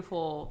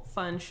beautiful,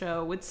 fun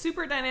show with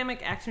super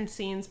dynamic action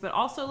scenes, but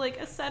also like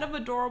a set of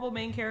adorable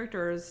main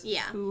characters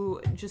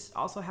who just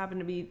also happen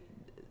to be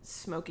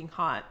smoking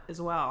hot as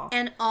well.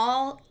 And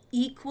all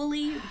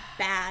equally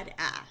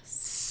badass.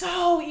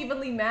 So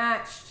evenly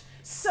matched.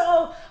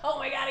 So, oh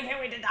my god, I can't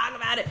wait to talk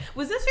about it.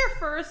 Was this your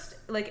first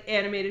like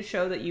animated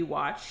show that you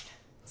watched?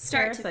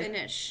 Start to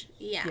finish.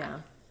 Yeah.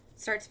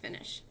 Start to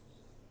finish.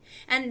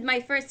 And my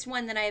first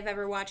one that I've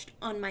ever watched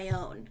on my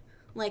own.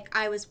 Like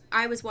I was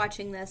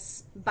watching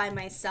this by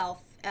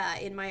myself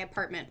in my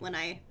apartment when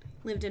I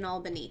lived in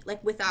Albany,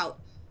 like without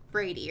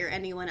Brady or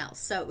anyone else.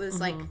 So it was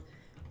like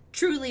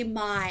truly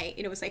my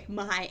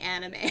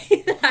anime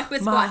that I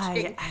was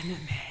watching.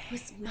 It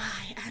was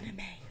my anime.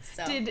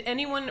 So did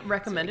anyone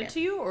recommend it to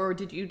you, or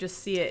did you just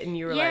see it and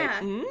you were like,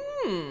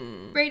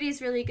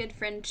 Brady's really good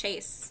friend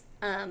Chase.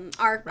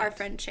 Our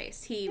friend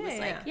Chase, he was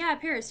like, yeah,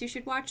 Paris, you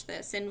should watch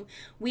this. And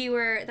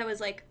that was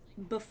like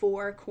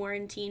before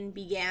quarantine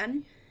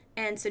began.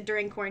 And so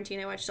during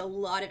quarantine, I watched a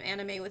lot of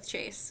anime with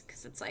Chase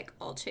because it's like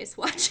all Chase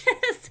watches.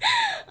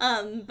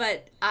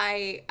 But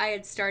I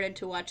had started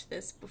to watch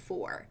this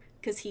before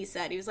because he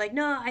was like,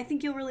 no, I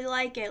think you'll really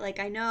like it. Like,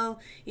 I know,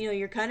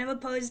 you're kind of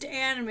opposed to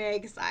anime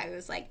because I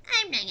was like,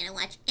 I'm not going to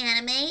watch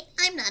anime.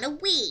 I'm not a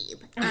weeb.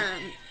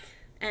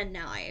 And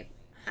now I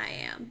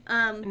am.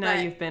 Now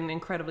you've been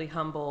incredibly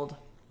humbled.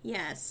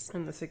 Yes.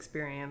 In this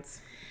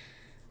experience.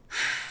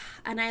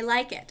 And I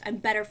like it. I'm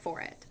better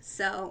for it.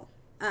 So,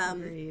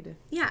 agreed.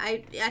 Yeah,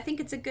 I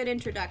think it's a good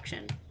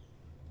introduction.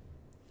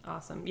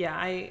 Awesome. Yeah,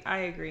 I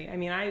agree. I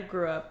mean, I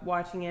grew up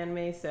watching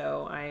anime,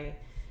 so I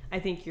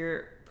think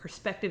your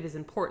perspective is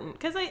important.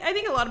 Because I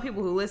think a lot of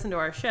people who listen to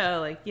our show,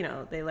 like,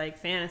 they like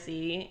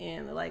fantasy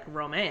and they like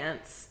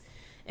romance.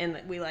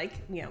 And we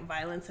like,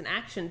 violence and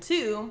action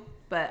too.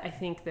 But I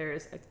think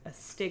there's a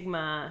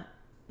stigma,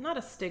 not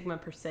a stigma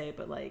per se,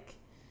 but like,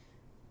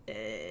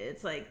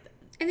 it's like...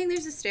 I think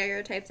there's a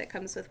stereotype that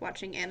comes with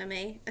watching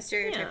anime. A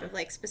stereotype of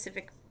like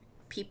specific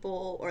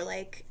people or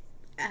like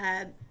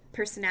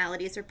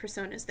personalities or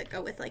personas that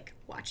go with like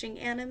watching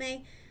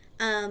anime.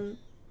 And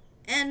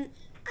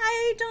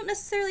I don't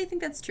necessarily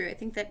think that's true. I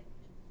think that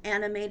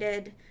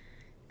animated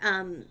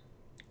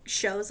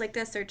shows like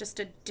this are just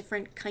a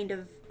different kind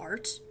of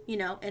art.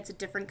 It's a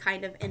different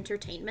kind of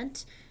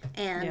entertainment.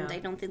 And I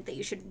don't think that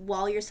you should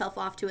wall yourself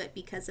off to it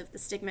because of the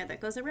stigma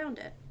that goes around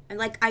it. And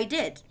like I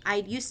did. I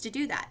used to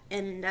do that.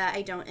 And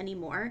I don't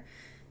anymore.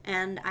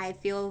 And I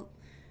feel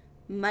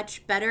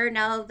much better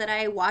now that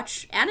I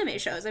watch anime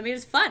shows. I mean,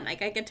 it's fun.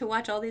 Like I get to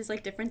watch all these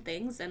like different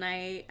things. And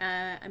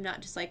I'm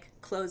not just like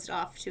closed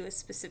off to a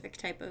specific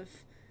type of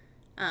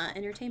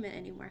entertainment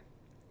anymore.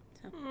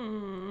 So.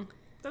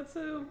 That's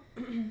so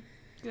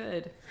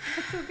good.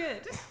 That's so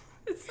good.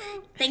 It's so...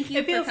 Thank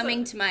you for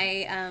coming to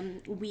my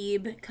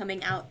weeb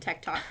coming out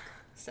tech talk.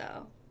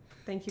 So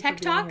thank you tech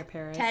for being talk? here,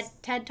 Paris.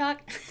 TED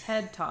talk.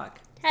 TED talk.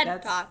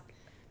 TED talk.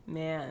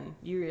 Man,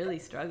 you really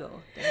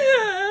struggle.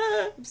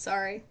 I'm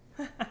sorry.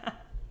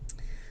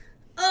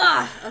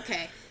 Ugh.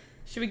 Okay.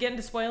 Should we get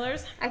into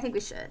spoilers? I think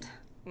we should.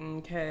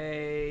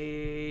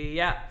 Okay.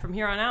 Yeah. From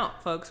here on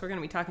out, folks, we're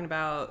gonna be talking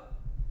about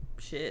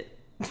shit.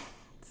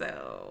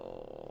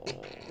 So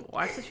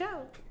watch the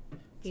show.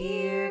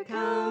 Here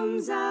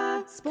comes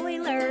a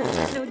spoiler,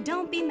 so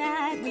don't be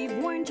mad, we've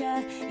warned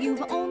ya.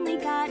 You've only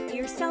got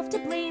yourself to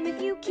blame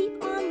if you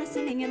keep on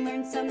listening and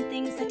learn some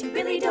things that you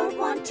really don't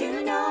want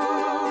to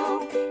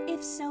know.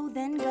 If so,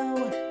 then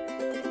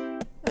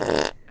go.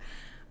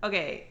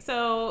 Okay,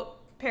 so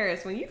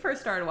Paris, when you first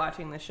started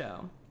watching the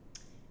show,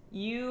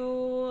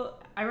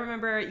 I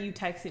remember you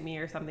texted me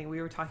or something,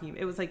 we were talking,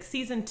 it was like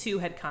season 2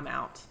 had come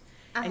out,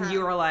 and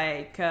you were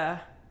like...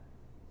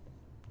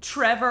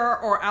 Trevor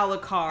or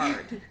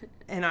Alucard?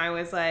 And I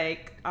was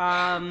like,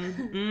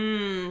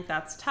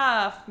 that's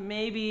tough.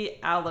 Maybe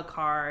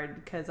Alucard,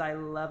 because I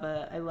love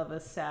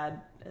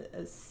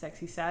a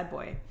sexy sad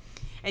boy.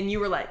 And you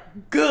were like,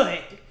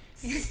 good.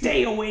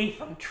 Stay away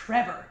from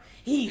Trevor.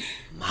 He's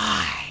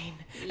mine.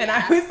 Yeah. And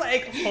I was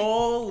like,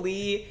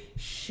 holy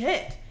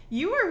shit.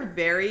 You were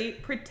very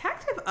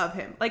protective of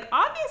him. Like,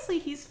 obviously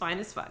he's fine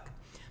as fuck.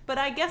 But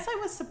I guess I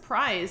was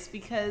surprised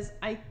because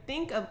I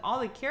think of all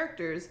the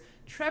characters,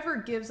 Trevor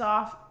gives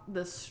off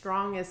the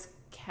strongest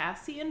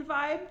Cassian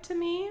vibe to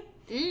me.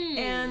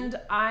 And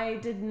I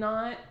did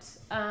not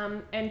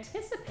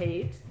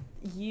anticipate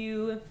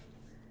you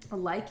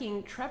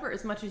liking Trevor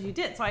as much as you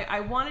did. So I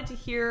wanted to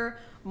hear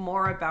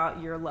more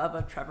about your love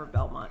of Trevor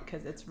Belmont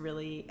because it's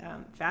really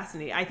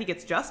fascinating. I think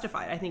it's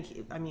justified.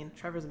 I mean,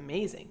 Trevor's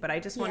amazing, but I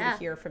just wanted to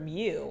hear from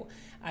you.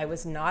 I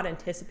was not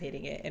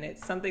anticipating it, and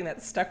it's something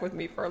that stuck with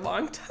me for a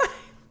long time.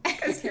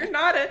 Because you're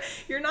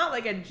not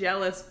like a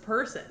jealous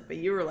person, but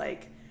you were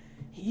like,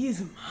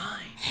 he's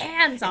mine.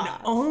 Hands off.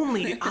 And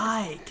only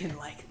I can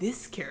like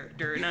this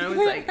character. And I was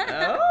like,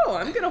 oh,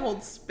 I'm going to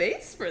hold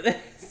space for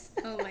this.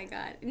 Oh my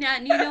God. Now,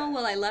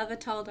 I love a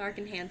tall, dark,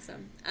 and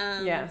handsome.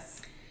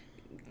 Yes.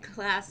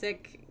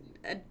 Classic,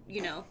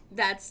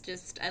 that's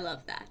just, I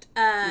love that.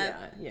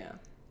 Yeah.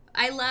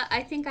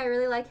 I think I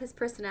really like his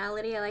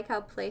personality. I like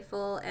how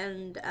playful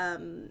and,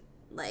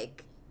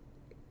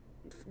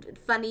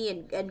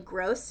 funny and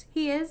gross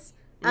he is.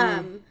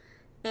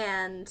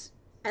 And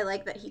I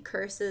like that he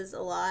curses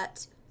a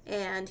lot,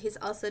 and he's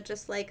also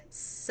just like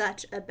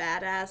such a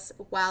badass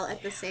while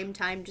at the same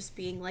time just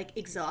being like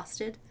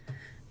exhausted.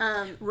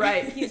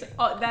 Right. He's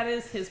that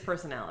is his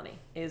personality.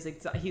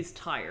 He's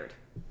tired.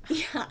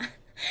 Yeah.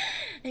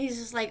 And he's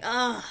just like,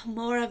 oh,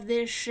 more of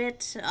this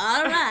shit.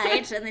 All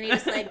right. And then he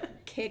just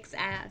like kicks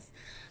ass.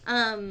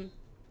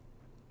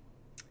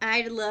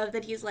 I love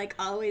that he's like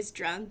always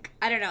drunk.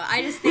 I don't know.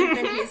 I just think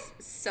that he's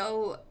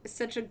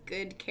such a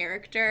good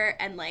character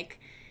and like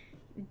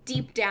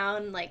deep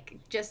down like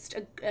just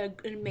an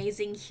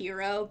amazing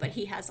hero, but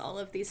he has all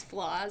of these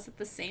flaws at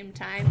the same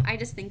time. I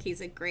just think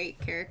he's a great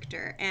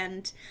character,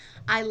 and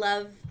I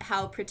love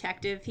how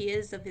protective he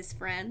is of his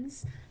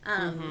friends.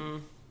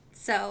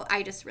 So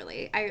I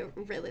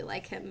really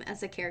like him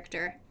as a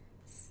character.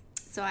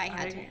 So I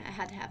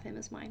had to have him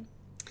as mine.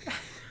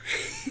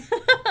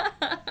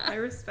 I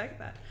respect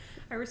that.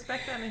 I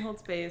respect that, and I hold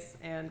space,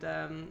 and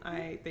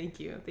I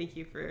thank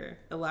you for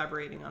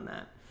elaborating on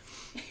that.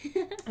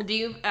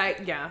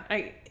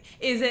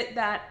 Is it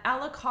that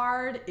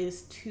Alucard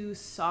is too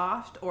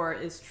soft, or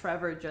is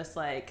Trevor just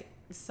like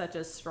such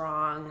a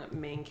strong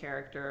main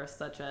character,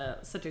 such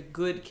a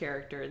good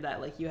character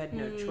that like you had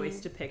no choice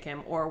to pick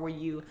him, or were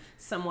you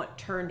somewhat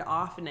turned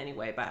off in any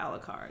way by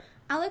Alucard?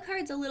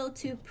 Alucard's a little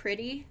too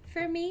pretty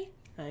for me.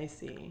 I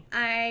see.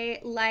 I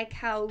like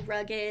how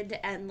rugged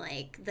and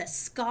like the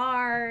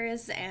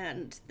scars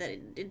and the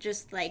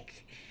just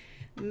like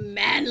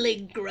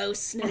manly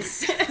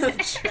grossness of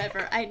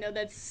Trevor. I know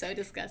that's so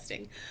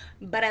disgusting,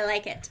 but I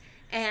like it.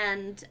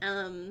 And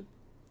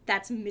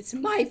it's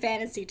my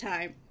fantasy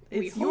time.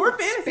 It's we your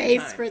hold fantasy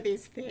space time for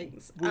these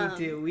things.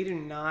 We do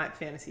not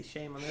fantasy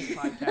shame on this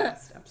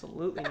podcast.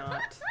 Absolutely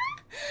not.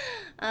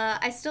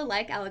 I still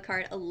like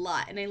Alucard a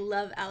lot, and I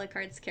love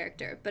Alucard's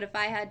character. But if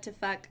I had to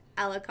fuck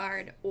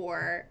Alucard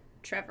or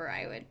Trevor,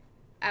 I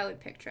would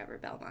pick Trevor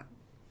Belmont.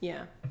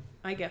 Yeah,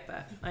 I get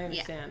that. I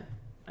understand.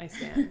 Yeah. I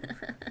stand.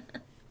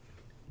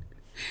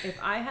 If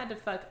I had to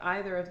fuck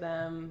either of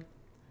them,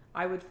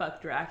 I would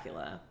fuck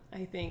Dracula,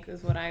 I think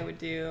is what I would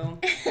do.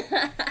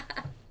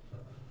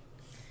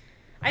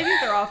 I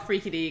think they're all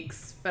freaky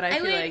deeks, but I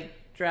feel like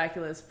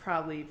Dracula's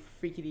probably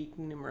freaky deek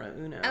numero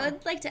uno. I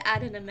would like to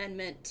add an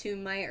amendment to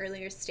my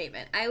earlier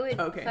statement. I would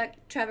fuck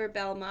Trevor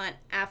Belmont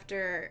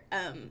after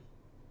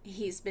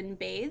he's been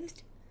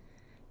bathed.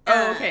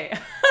 Oh, okay. Yeah,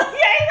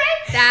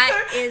 right.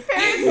 That is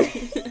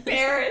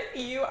Ferris,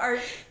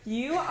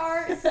 you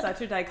are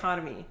such a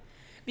dichotomy.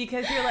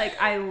 Because you're like,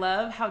 I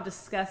love how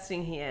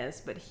disgusting he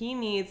is, but he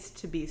needs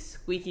to be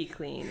squeaky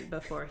clean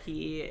before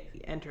he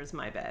enters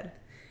my bed.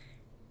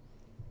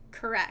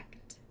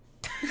 Correct.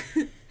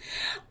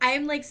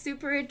 I'm like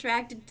super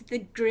attracted to the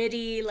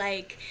gritty,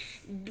 like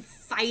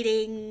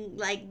fighting,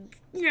 like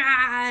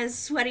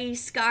sweaty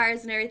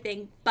scars and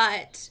everything,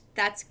 but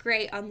that's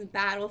great on the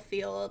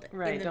battlefield.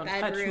 Right, in the don't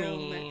bedroom, touch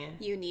me.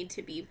 You need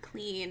to be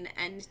clean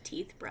and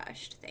teeth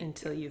brushed.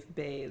 Until you've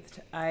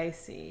bathed. I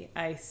see.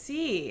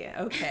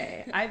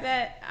 Okay.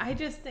 I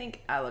just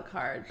think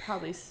Alucard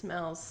probably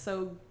smells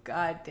so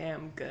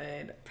goddamn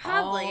good.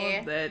 Probably.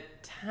 All the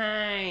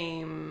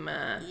time.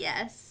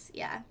 Yes.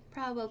 Yeah.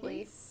 Probably.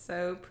 He's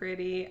so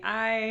pretty.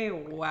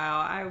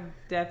 I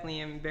definitely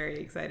am very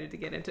excited to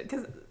get into it,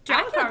 because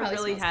Alucard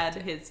really had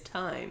his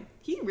time.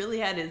 He really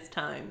had his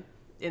time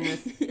in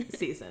this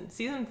season.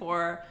 Season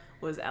 4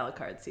 was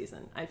Alucard's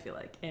season, I feel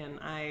like, and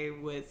I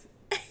was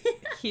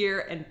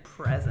here and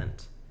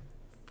present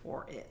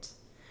for it.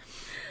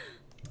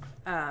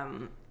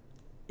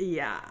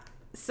 Yeah.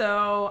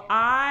 So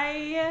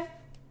I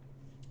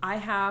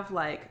have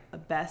like a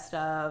best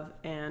of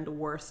and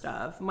worst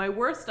of. My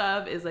worst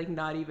of is like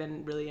not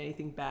even really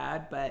anything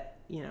bad, but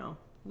you know,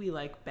 we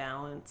like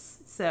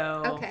balance.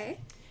 So okay.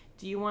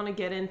 Do you want to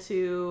get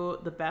into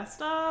the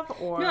best of,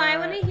 or no? I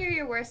want to hear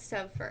your worst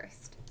of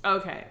first.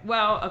 Okay.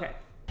 Well, okay.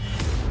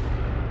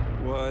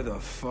 Why the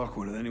fuck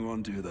would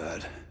anyone do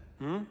that?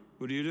 Huh?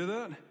 Would you do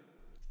that?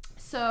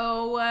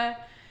 So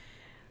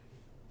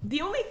the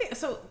only thing,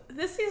 so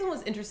this season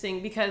was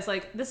interesting because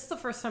like this is the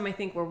first time I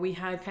think where we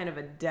had kind of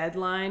a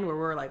deadline where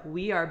we're like,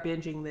 we are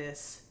binging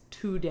this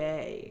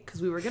today,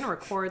 because we were going to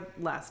record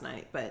last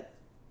night, but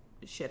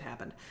shit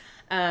happened.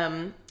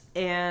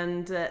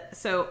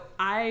 So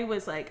I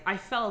was like, I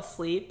fell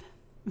asleep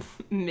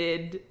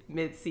mid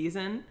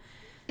season.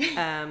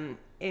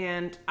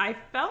 And I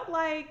felt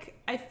like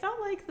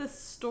the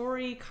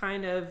story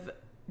kind of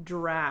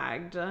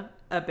dragged a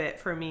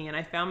bit for me, and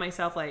I found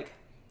myself like,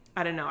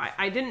 I don't know,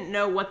 I didn't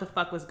know what the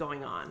fuck was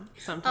going on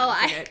sometimes. Oh,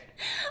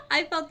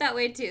 I felt that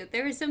way too.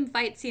 There were some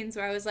fight scenes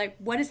where I was like,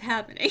 what is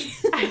happening?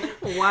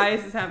 Why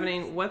is this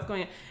happening? What's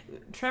going on?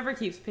 Trevor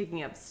keeps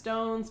picking up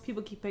stones.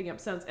 People keep picking up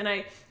stones. And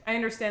I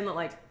understand that,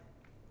 like,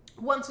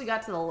 once we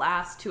got to the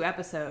last 2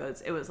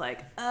 episodes, it was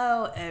like,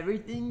 oh,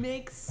 everything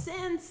makes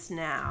sense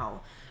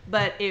now.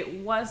 But I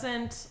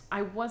wasn't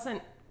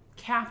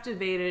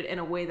captivated in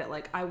a way that,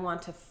 like, I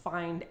want to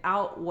find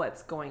out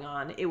what's going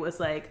on. It was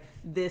like,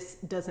 this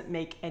doesn't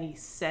make any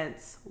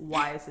sense.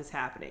 Why is this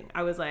happening?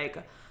 I was like,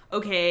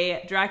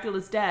 okay,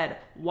 Dracula's dead.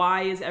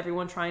 Why is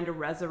everyone trying to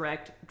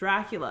resurrect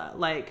Dracula?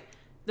 Like,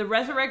 the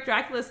resurrect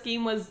Dracula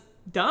scheme was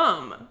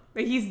dumb.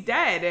 Like, he's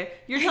dead.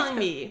 You're telling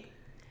me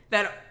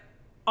that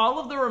all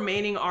of the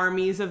remaining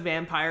armies of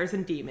vampires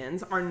and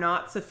demons are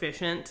not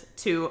sufficient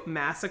to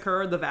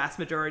massacre the vast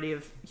majority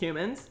of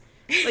humans.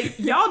 Like,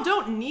 y'all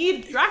don't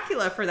need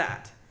Dracula for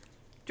that.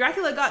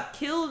 Dracula got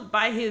killed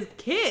by his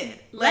kid.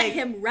 Let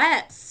him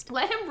rest.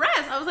 Let him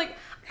rest. I was like,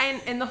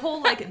 and the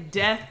whole like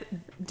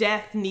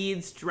death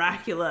needs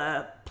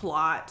Dracula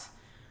plot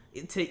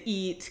to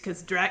eat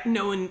because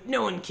no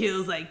one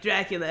kills like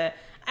Dracula.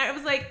 I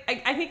was like,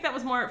 I think that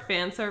was more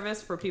fan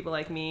service for people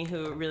like me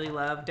who really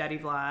love Daddy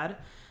Vlad,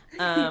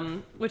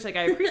 which like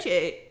I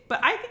appreciate. But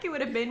I think it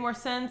would have made more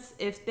sense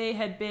if they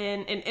had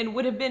been, and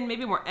would have been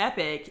maybe more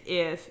epic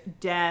if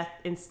Death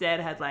instead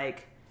had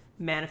like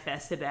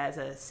manifested as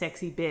a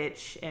sexy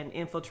bitch and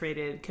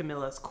infiltrated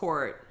Camilla's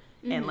court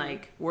and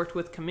like worked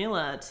with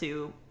Camilla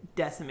to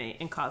decimate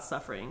and cause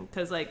suffering.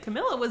 Because like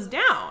Camilla was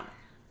down.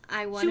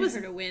 I wanted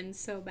her to win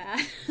so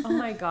bad. Oh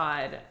my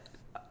god.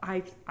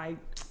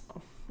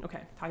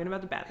 Okay, talking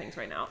about the bad things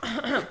right now.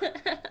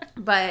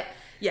 But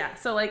yeah,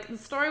 so like the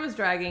story was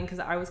dragging because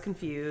I was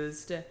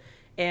confused.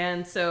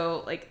 And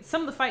so like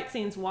some of the fight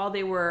scenes, while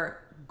they were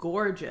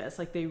gorgeous,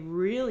 like they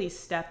really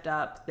stepped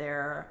up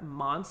their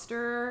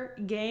monster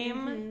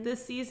game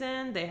this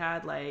season. They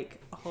had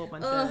like a whole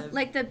bunch of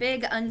like the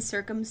big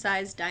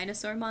uncircumcised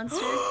dinosaur monster.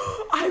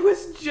 I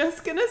was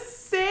just gonna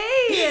say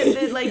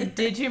it. Like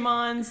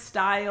Digimon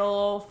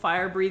style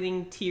fire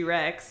breathing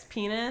T-Rex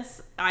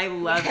penis. I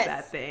love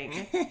that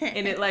thing.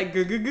 And it like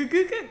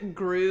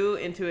grew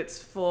into its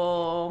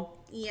full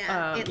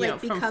it like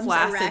becomes from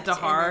flaccid erect to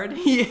hard.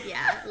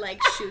 Yeah, like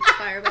shoots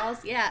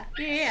fireballs. Yeah,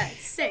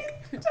 it's sick.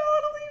 Totally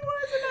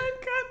was an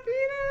uncut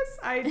penis.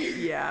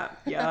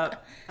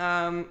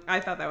 I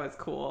thought that was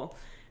cool.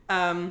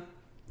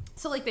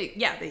 So like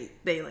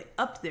they like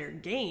upped their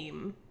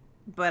game,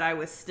 but I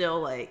was still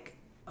like,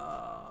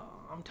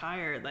 I'm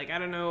tired. Like I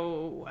don't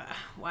know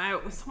why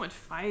it was so much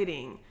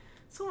fighting.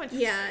 So much.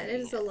 Yeah, it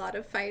is a lot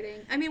of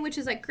fighting. I mean, which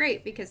is like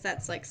great because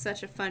that's like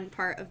such a fun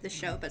part of the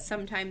show, but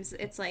sometimes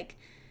it's like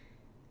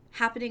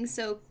happening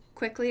so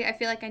quickly. I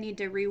feel like I need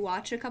to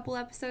rewatch a couple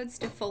episodes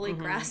to fully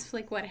grasp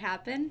like what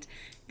happened.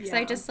 Because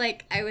I was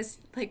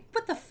like,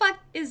 what the fuck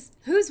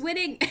who's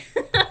winning?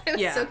 I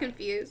was so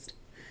confused.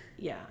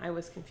 Yeah, I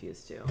was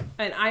confused too.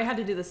 And I had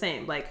to do the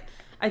same. Like,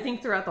 I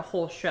think throughout the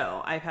whole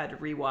show, I've had to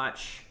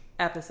rewatch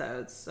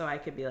episodes so I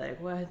could be like,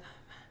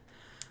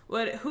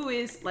 who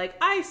is, like,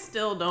 I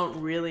still don't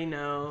really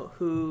know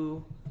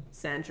who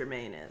Saint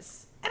Germain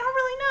is. I don't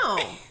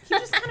really know. He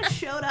just kind of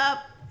showed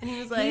up and he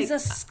was like, he's a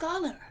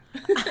scholar.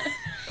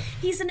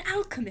 He's an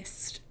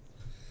alchemist.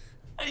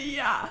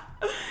 Yeah.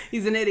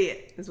 He's an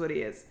idiot, is what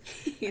he is.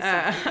 He's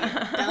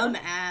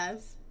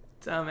dumbass.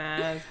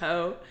 Dumbass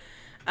hoe.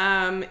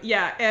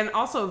 Yeah, and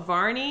also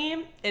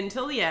Varney,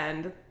 until the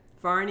end,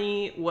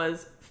 Varney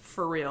was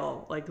for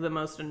real like the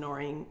most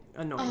annoying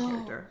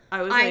character.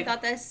 I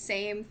thought the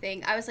same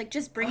thing. I was like,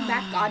 just bring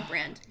back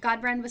Godbrand.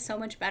 Godbrand was so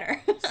much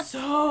better.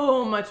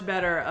 So much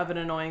better of an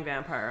annoying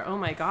vampire. Oh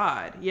my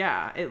god.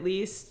 Yeah, at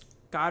least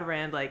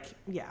Godbrand, like,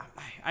 yeah,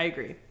 I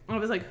agree. I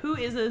was like, who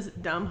is this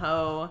dumb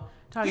hoe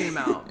talking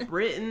about?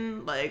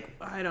 Britain? Like,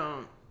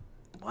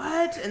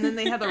 what? And then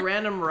they had the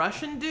random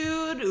Russian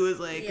dude who was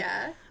like,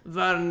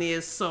 Varney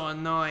is so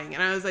annoying.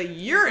 And I was like,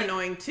 you're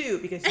annoying too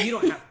because you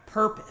don't have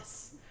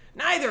purpose.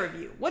 Neither of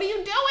you. What are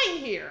you doing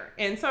here?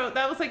 And so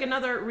that was like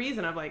another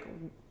reason of like,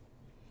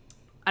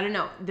 I don't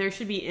know. There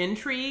should be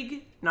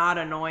intrigue, not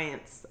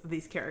annoyance of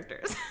these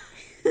characters.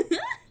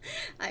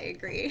 I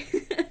agree.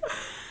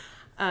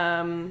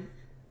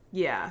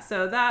 Yeah,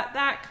 so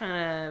that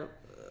kind of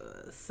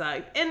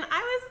sucked. And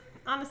I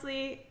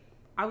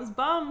was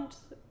bummed.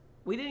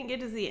 We didn't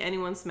get to see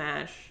anyone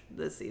smash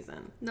this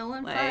season. No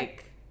one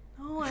fucked.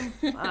 No one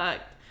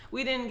fucked.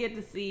 We didn't get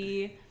to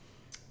see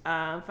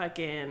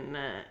fucking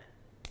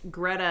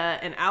Greta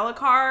and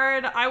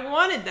Alucard. I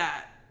wanted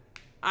that.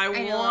 I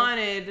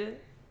wanted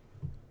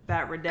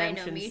that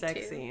redemption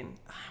sex scene.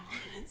 I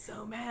wanted it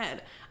so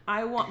bad.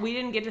 We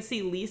didn't get to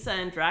see Lisa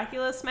and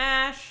Dracula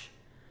smash.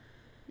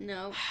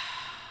 No.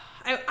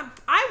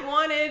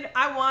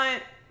 I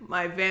want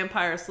my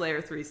Vampire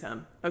Slayer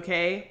threesome.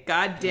 Okay?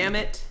 God damn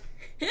it.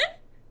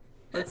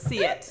 Let's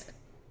see it.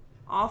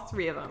 All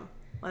three of them.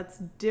 Let's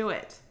do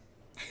it.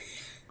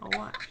 I'll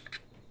watch.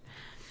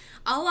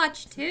 I'll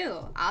watch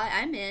too.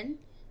 I'm in.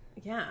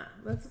 Yeah,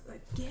 let's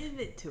give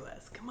it to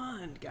us. Come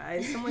on,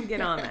 guys. Someone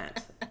get on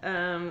that.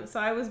 So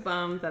I was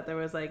bummed that there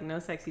was like no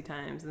sexy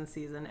times in the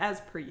season,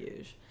 as per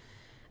usual.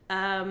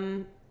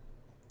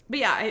 But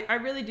yeah, I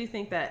really do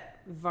think that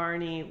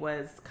Varney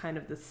was kind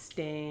of the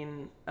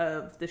stain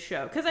of the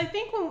show. Because I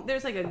think when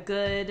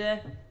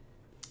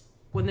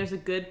there's a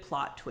good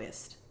plot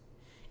twist,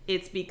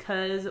 it's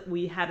because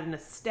we had an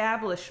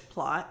established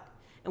plot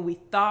and we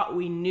thought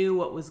we knew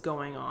what was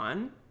going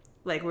on.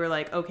 Like, we're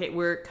like, okay,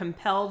 we're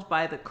compelled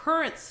by the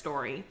current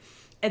story,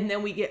 and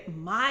then we get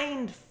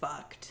mind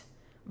fucked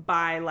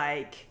by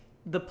like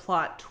the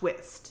plot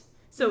twist.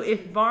 So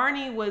if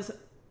Varney was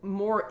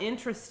more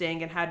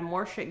interesting and had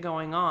more shit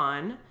going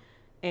on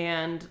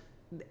and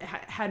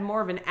had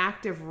more of an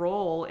active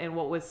role in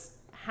what was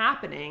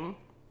happening,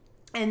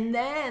 And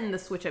then the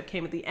switch up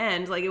came at the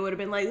end. Like, it would have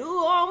been like,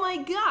 oh my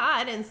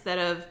God, instead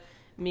of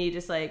me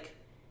just like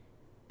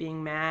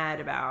being mad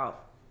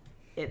about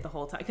it the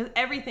whole time. Because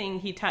everything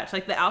he touched,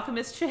 like the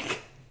alchemist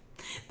chick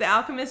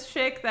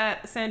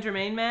that Saint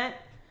Germain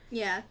met.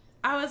 Yeah.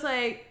 I was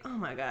like, oh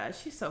my God,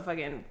 she's so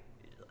fucking,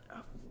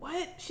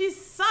 what? She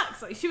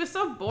sucks. Like, she was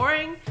so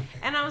boring.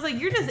 And I was like,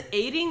 you're just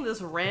aiding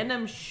this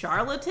random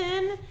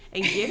charlatan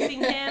and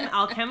gifting him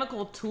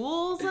alchemical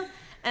tools.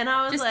 And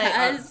I was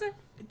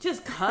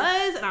just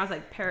cuz. And I was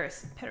like,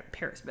 Paris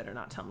better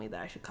not tell me that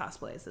I should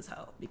cosplay as this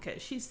hoe,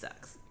 because she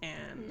sucks.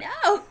 And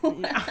no.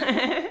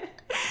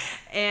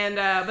 And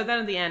but then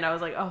at the end I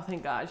was like, oh,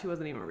 thank God she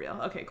wasn't even real.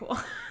 Okay, cool.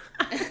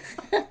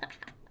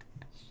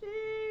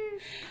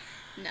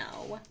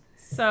 No.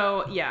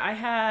 So yeah,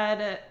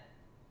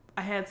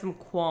 I had some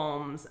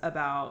qualms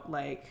about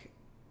like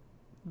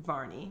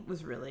Varney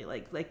was really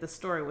like the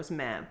story was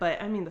meh,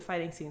 but I mean the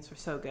fighting scenes were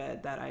so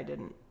good that I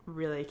didn't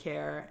really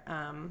care.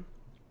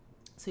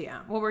 So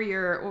yeah, what were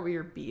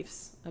your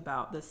beefs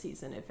about this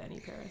season, if any,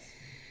 Paris?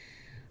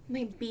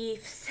 My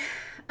beefs.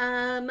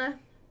 I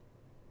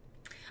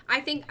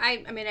think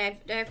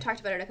I've talked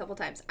about it a couple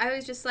times. I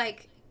was just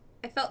like,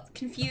 I felt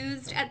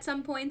confused at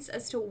some points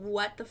as to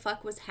what the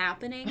fuck was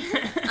happening,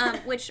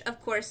 which of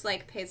course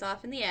like pays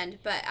off in the end.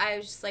 But I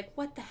was just like,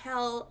 what the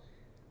hell?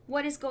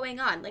 What is going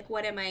on? Like,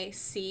 what am I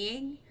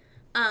seeing?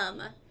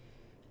 And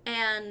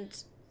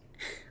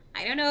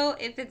I don't know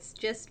if it's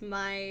just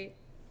my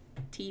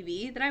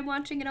TV that I'm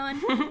watching it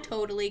on.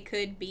 Totally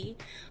could be.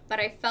 But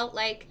I felt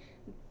like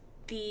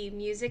the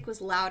music was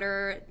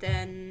louder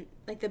than,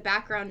 like, the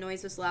background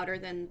noise was louder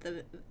than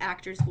the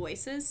actors'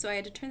 voices, so I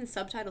had to turn the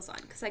subtitles on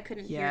because I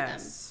couldn't hear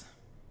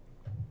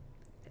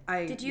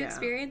them. Did you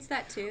experience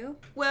that too?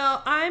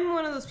 Well, I'm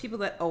one of those people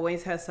that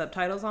always has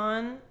subtitles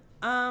on,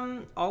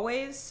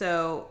 always,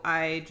 so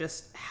I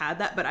just had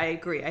that, but I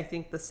agree. I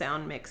think the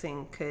sound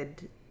mixing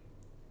could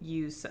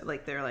use,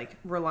 like, they're like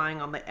relying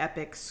on the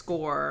epic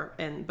score,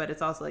 but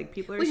it's also like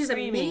people are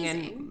screaming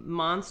and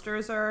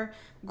monsters are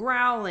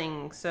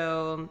growling,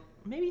 so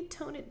maybe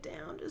tone it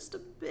down just a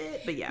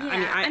bit. But yeah,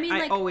 I mean,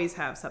 I always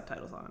have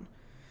subtitles on.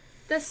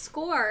 The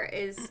score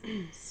is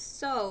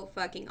so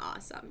fucking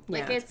awesome.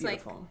 Like, yeah, it's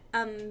like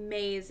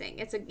amazing.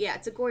 It's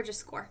a gorgeous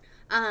score.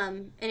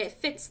 And it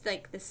fits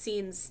like the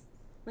scenes,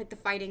 like the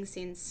fighting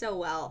scenes so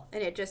well,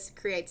 and it just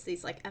creates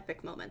these like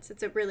epic moments.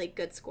 It's a really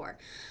good score.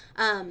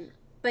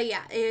 But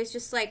yeah, it was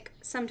just like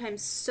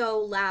sometimes so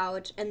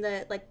loud, and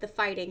the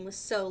fighting was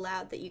so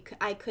loud that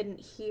I couldn't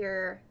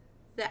hear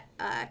the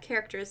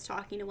characters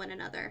talking to one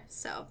another.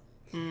 So,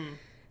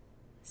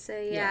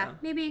 yeah,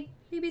 maybe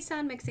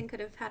sound mixing could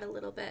have had a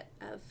little bit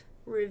of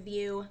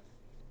review.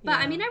 But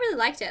I mean, I really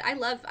liked it. I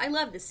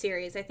love this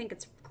series. I think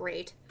it's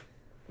great.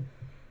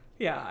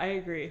 Yeah, I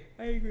agree.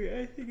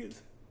 I think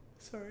it's,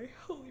 sorry,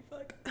 holy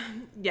fuck.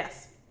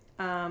 Yes.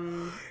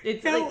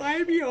 It's now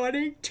like, I'm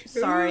yawning too.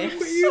 Sorry. I'm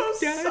so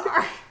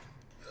sorry.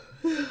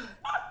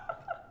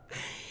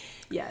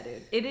 Yeah,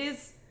 dude. It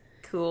is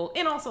cool.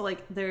 And also,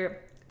 like,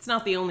 it's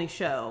not the only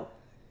show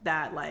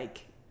that,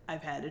 like,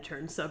 I've had to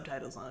turn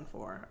subtitles on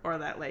for, or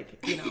that,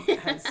 like, you know,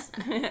 has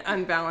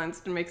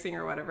unbalanced mixing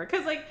or whatever.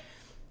 Because, like,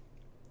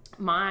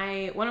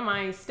 one of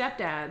my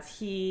stepdads,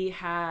 he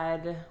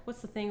had,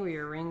 what's the thing where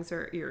your rings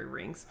are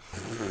earring?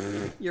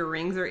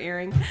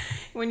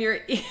 When your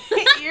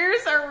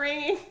ears are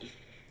ringing.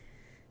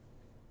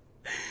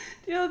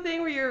 Do you know the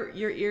thing where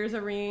your ears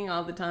are ringing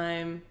all the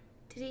time?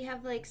 Did he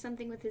have, like,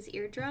 something with his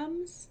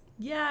eardrums?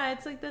 Yeah,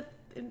 it's like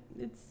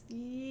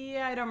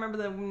I don't remember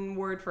the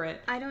word for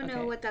it. I don't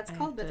know what that's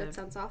called, but that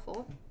sounds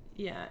awful.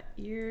 Yeah,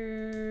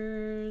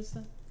 ears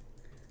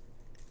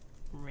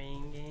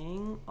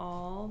ringing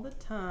all the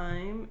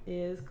time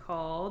is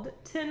called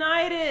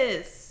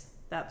tinnitus.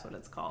 That's what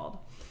it's called.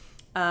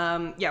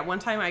 Yeah, one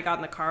time I got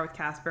in the car with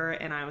Casper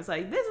and I was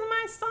like, this is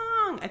my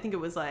song. I think it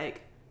was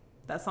like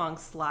that song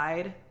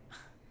Slide.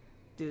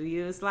 Do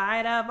you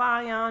slide up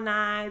on your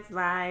nights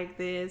like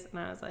this? And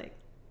I was like,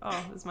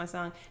 oh, this is my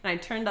song. And I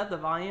turned up the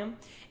volume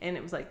and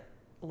it was like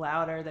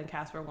louder than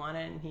Casper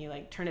wanted, and he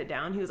like turned it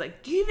down. He was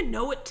like, do you even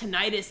know what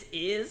tinnitus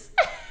is?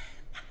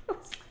 I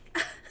was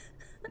like,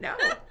 no,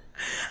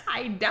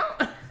 I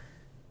don't. Oh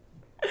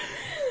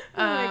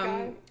my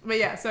God. But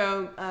yeah,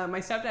 so my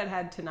stepdad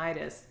had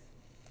tinnitus,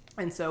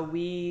 and so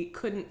we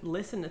couldn't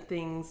listen to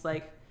things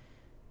like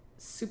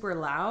super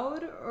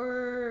loud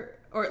or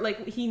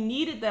like he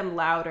needed them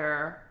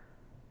louder,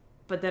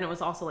 but then it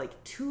was also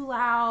like too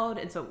loud,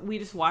 and so we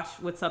just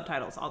watched with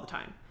subtitles all the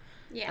time.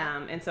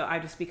 Yeah. And so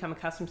I've just become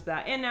accustomed to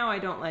that, and now I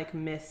don't like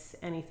miss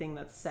anything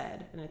that's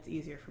said, and it's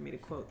easier for me to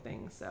quote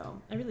things,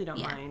 so I really don't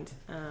mind.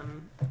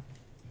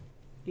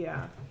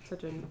 Yeah,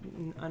 such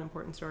an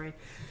unimportant story.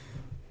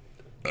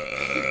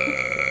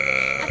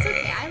 That's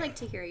okay. I like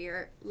to hear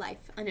your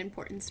life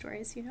unimportant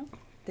stories, you know?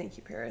 Thank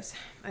you, Paris.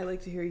 I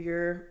like to hear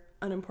your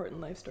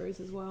unimportant life stories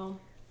as well.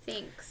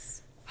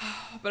 Thanks.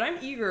 But I'm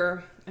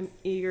eager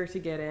to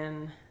get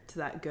in to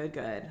that good.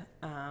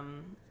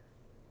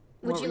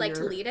 Would you like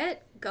to lead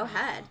it? Go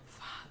ahead.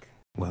 Fuck.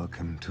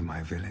 Welcome to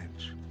my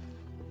village.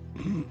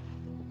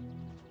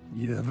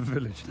 You have a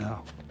village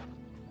now.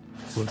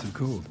 What's it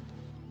called?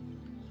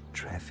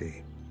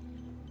 Treffy.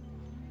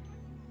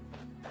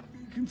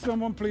 Can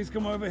someone please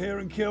come over here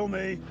and kill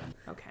me?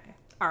 Okay.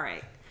 All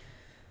right.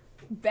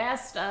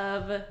 Best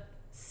of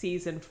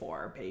season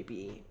 4,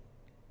 baby.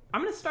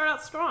 I'm going to start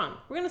out strong.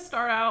 We're going to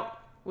start out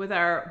with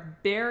our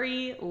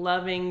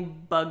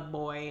berry-loving bug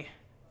boy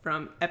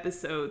from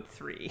episode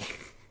 3.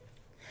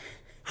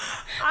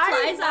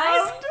 Fly's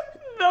Eyes.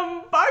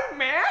 The bug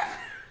man.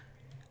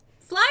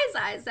 Fly's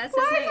Eyes, that's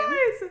his name.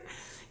 Fly's Eyes.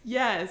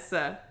 Yes.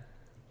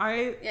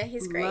 Yeah,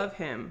 he's great. Love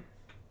him.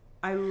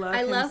 I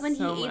love when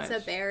so he eats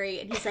much. a berry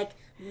and he's like,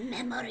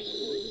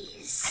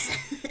 memories.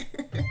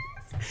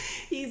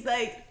 He's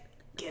like,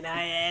 can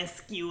I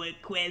ask you a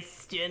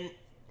question?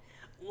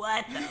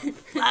 What the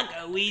fuck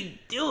are we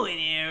doing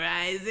here,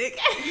 Isaac?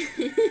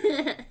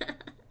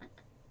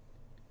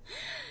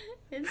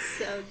 It's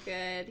so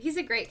good. He's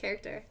a great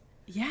character.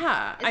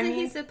 Yeah. Isn't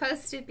he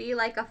supposed to be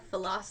like a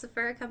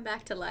philosopher come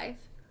back to life?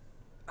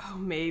 Oh,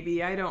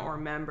 maybe. I don't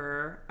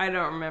remember.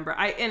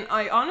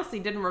 I honestly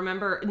didn't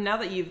remember. Now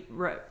that you've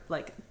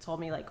told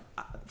me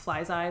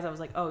Fly's Eyes, I was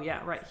like, oh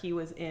yeah, right. He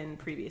was in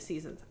previous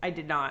seasons. I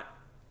did not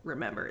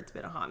remember. It's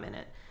been a hot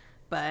minute,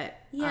 but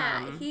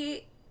yeah,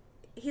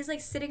 he's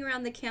like sitting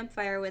around the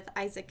campfire with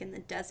Isaac in the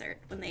desert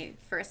when they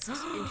first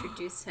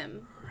introduced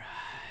him. Right.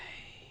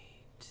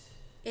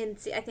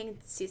 I think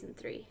it's season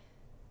 3.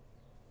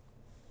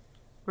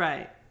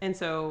 Right. And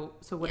so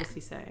what does he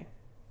say?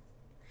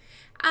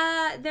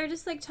 They're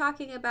just like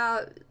talking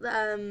about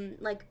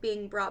like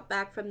being brought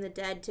back from the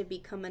dead to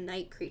become a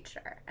night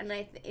creature, and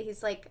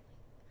he's like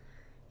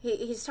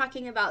he's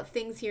talking about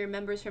things he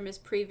remembers from his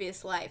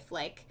previous life,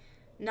 like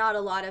not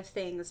a lot of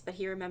things, but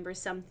he remembers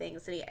some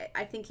things, and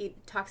I think he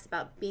talks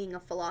about being a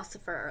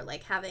philosopher or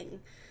like having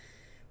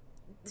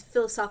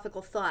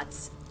philosophical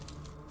thoughts.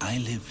 I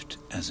lived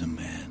as a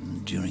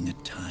man during a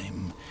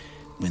time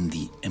when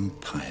the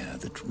empire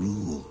that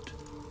ruled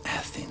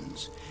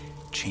Athens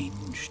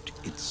changed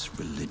its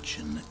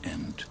religion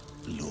and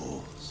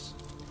laws.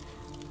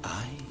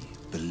 I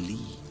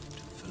believed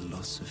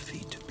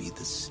philosophy to be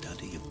the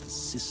study of the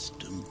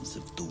systems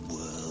of the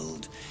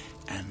world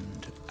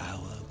and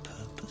our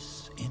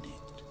purpose in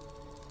it.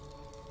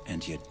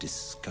 And yet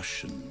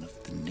discussion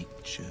of the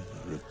nature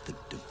of the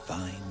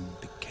divine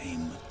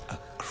became a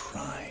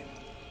crime.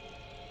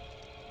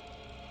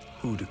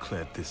 Who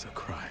declared this a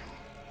crime?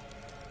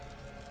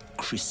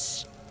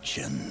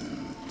 Christians.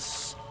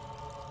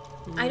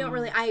 I don't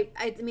really. I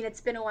mean,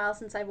 it's been a while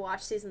since I've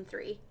watched season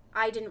 3.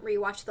 I didn't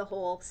rewatch the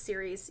whole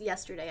series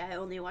yesterday. I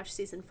only watched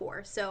season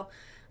 4, so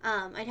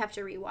I'd have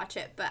to rewatch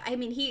it. But I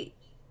mean, he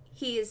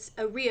is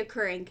a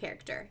reoccurring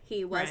character.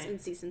 He was in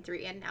season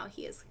 3, and now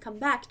he has come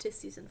back to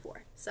season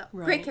 4. So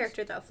great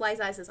character though. Fly's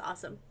Eyes is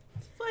awesome.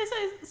 Fly's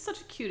Eyes is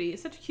such a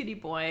cutie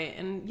boy,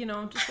 and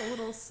just a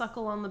little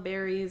suckle on the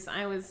berries.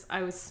 I was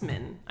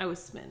smitten,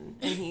 and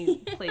he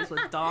plays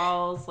with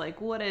dolls.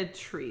 Like, what a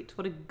treat!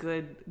 What a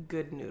good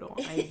noodle.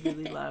 I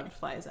really loved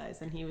Fly's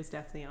Eyes, and he was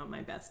definitely on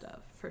my best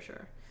of for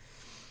sure.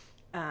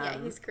 Yeah,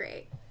 he's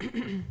great.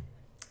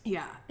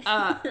 Yeah.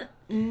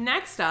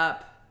 Next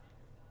up,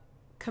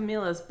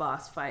 Camilla's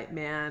boss fight,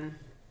 man.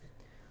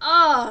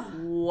 Oh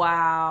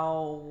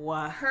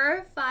wow!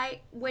 Her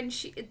fight when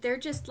they're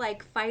just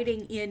like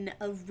fighting in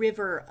a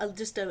river,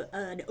 just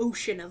an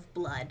ocean of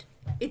blood.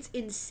 It's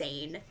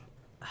insane.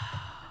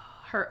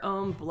 Her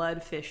own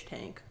blood fish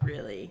tank,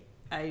 really.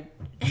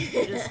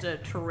 Just a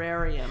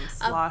terrarium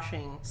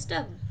sloshing. Just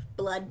a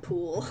blood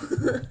pool.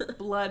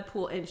 Blood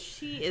pool, and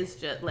she is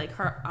just like,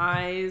 her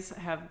eyes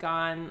have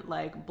gone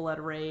like blood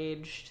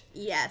raged.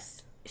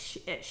 Yes.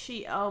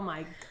 She oh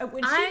my,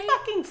 when she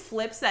fucking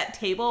flips that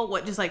table,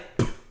 just like.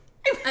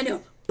 I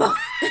know.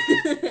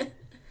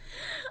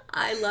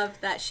 I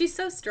loved that. She's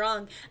so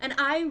strong. And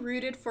I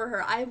rooted for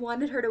her. I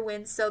wanted her to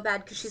win so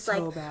bad because she's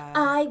so bad.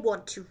 I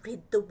want to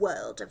rid the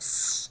world of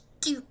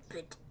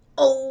stupid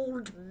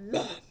old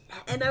men.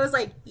 And I was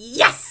like,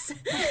 yes!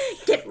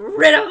 Get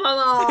rid of them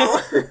all!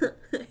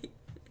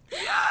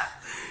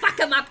 Fuck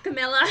them up,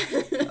 Camilla.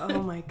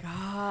 Oh my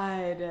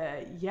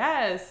god.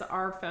 Yes,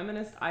 our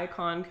feminist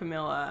icon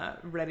Camilla,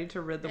 ready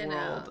to rid the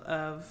world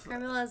of...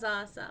 Camilla's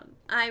awesome.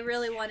 I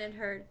really wanted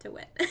her to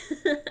win.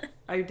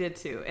 I did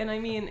too. And I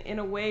mean, in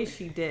a way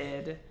she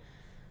did.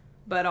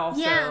 But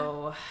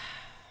also,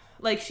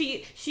 like,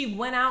 she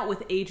went out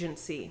with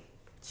agency.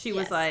 She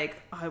was like,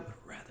 I would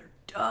rather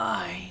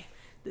die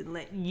than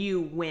let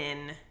you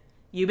win,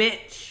 you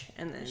bitch.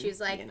 And then she's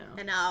like,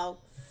 and I'll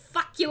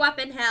fuck you up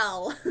in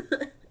hell.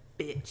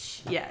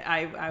 Bitch. Yeah,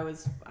 I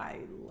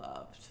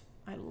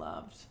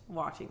loved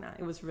watching that.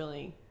 It was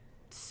really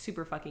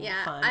super fucking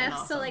fun. I and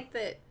also awesome. like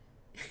that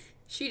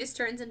she just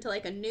turns into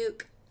like a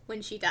nuke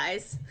when she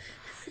dies.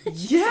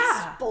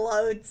 Yeah.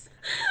 Explodes.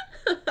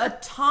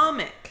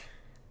 Atomic.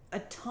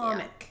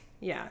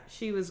 Yeah,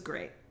 she was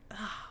great.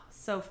 Oh,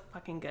 so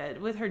fucking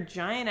good. With her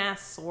giant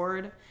ass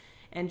sword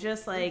and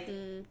just like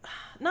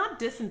not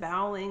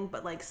disemboweling,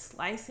 but like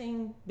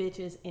slicing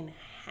bitches in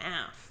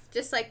half.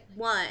 Just like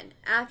one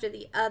after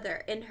the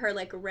other in her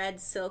like red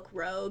silk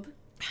robe.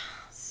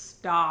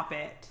 Stop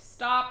it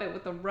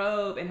with the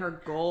robe and her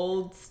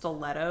gold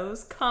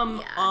stilettos.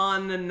 Come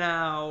on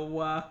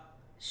now.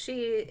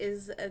 She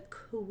is a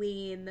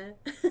queen.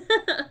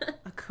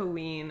 A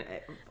queen.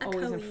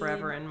 Always and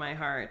forever in my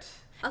heart.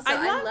 Also,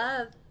 I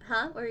love...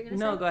 Huh? What were you going to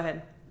say? No, go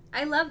ahead.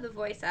 I love the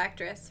voice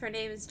actress. Her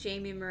name is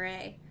Jamie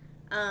Murray.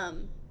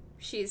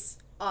 She's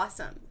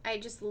awesome. I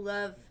just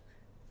love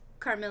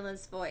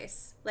Carmilla's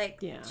voice. Like,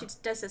 she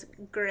does this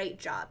great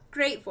job.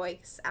 Great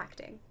voice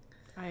acting.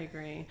 I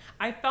agree.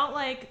 I felt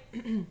like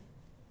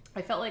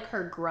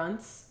her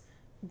grunts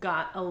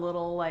got a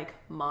little like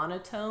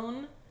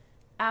monotone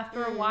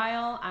after a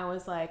while. I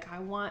was like, I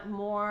want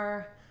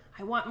more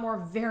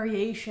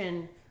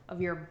variation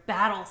of your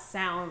battle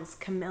sounds,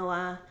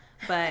 Camilla.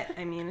 But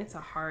I mean, it's a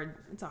hard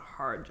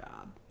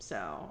job.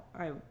 So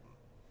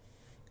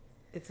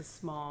it's a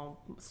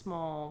small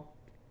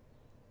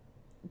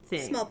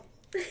thing.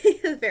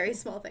 Very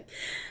small thing.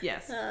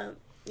 Yes.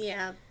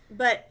 Yeah,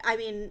 but I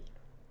mean,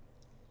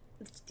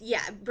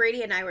 yeah,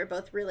 Brady and I were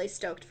both really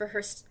stoked for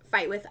her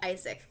fight with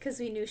Isaac because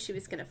we knew she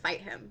was going to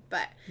fight him.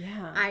 But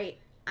yeah,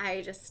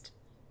 I just,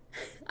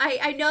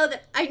 I know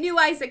that I knew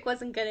Isaac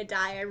wasn't going to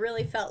die. I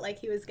really felt like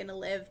he was going to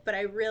live, but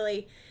I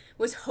really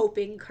was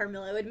hoping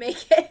Carmilla would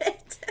make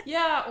it.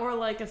 Yeah, or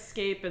like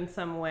escape in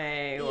some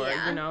way, or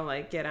you know,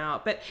 like get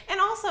out. But and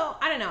also,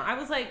 I don't know. I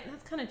was like,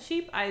 that's kind of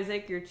cheap,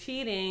 Isaac. You're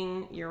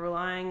cheating. You're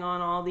relying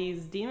on all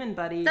these demon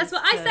buddies. That's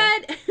what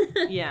I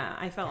said. Yeah,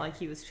 I felt like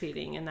he was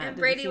cheating, and that and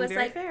didn't Brady seem was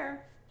very like,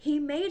 fair. He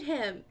made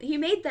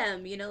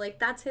them. You know, like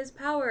that's his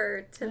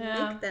power to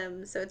make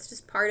them. So it's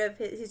just part of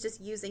his. He's just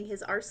using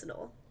his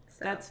arsenal.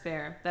 So. That's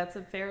fair. That's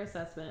a fair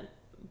assessment.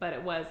 But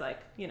it was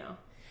like, you know.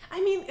 I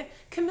mean,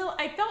 Camilla,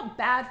 I felt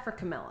bad for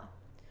Camilla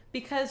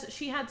because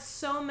she had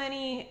so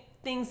many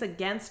things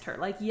against her.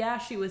 Like, yeah,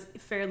 she was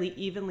fairly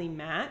evenly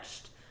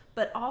matched,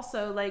 but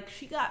also, like,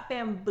 she got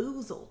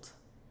bamboozled.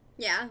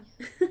 Yeah.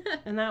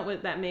 And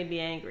that made me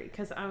angry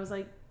because I was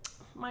like,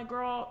 my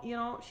girl, you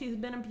know, she's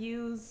been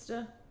abused.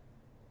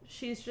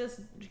 She's just,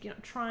 you know,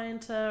 trying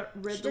to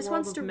rid the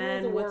world of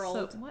men.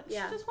 She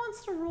just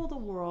wants to rule the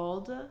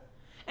world.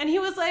 And he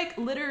was like,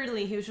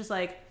 literally, he was just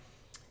like,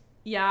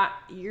 yeah,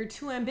 you're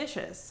too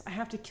ambitious. I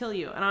have to kill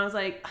you. And I was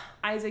like,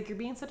 Isaac, you're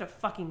being such a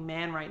fucking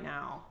man right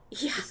now.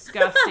 Yeah.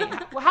 Disgusting.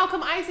 Well, how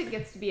come Isaac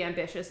gets to be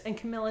ambitious and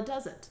Camilla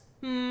doesn't?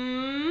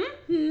 The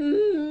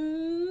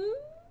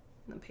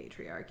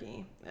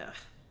patriarchy. Ugh.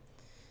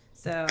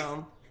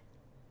 So,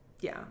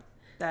 yeah,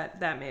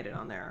 that made it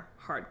on there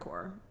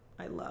hardcore.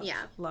 I loved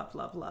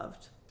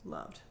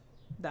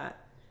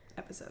that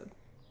episode.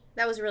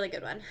 That was a really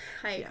good one.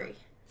 I agree.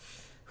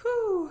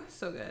 Whew,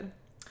 so good.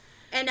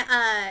 And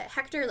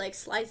Hector like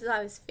slices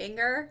off his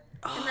finger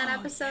in that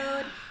episode.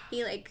 Yeah.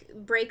 He like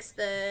breaks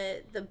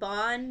the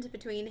bond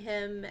between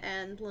him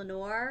and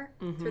Lenore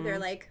through their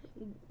like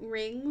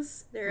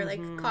rings, their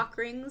like cock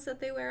rings that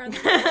they wear on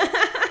their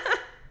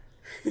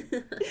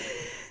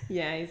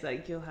Yeah, he's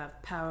like, you'll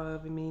have power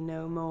over me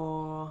no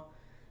more.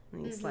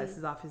 And he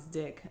slices off his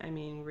dick. I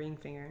mean, ring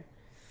finger.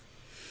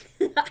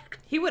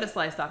 He would have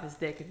sliced off his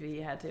dick if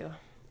he had to.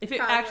 If it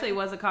actually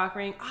was a cock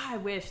ring, I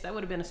wish that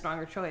would have been a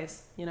stronger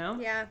choice, you know?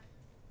 Yeah.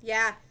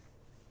 Yeah.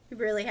 You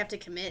really have to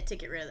commit to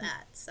get rid of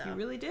that. So you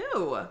really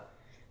do.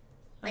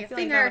 Like I feel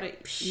finger, like that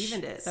would have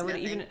evened it. That would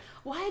have evened it.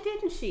 Why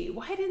didn't she?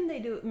 Why didn't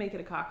they make it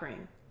a cock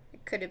ring?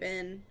 It could have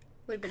been.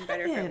 Would have been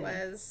better if it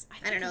was.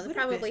 I don't know. They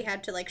probably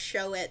had to like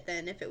show it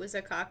then if it was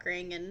a cock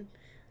ring, and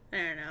I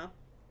don't know.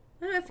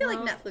 I feel like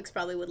Netflix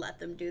probably would let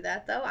them do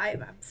that though. I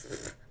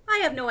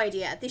have no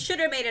idea. They should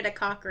have made it a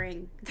cock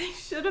ring. They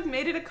should have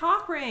made it a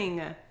cock ring.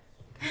 God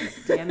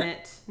damn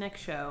it.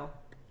 Next show.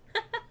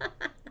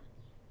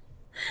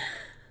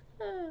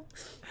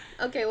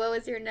 Okay, what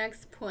was your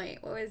next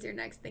point? What was your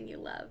next thing you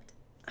loved?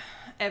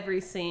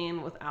 Every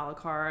scene with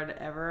Alucard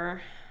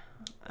ever.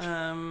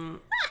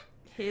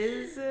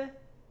 His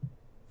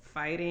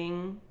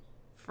fighting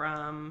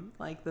from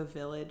like the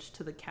village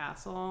to the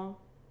castle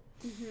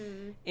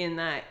in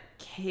that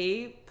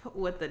cape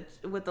with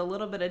a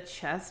little bit of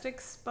chest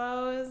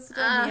exposed.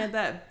 And he had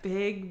that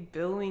big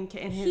billowing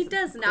cape. And he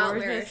does not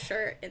wear a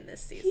shirt in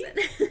this season.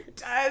 He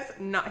does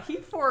not. He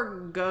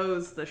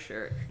forgoes the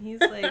shirt.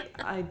 He's like,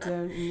 I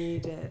don't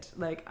need it.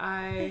 Like,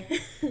 I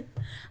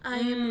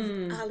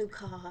am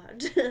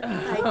Alucard.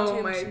 I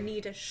don't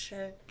need a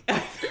shirt.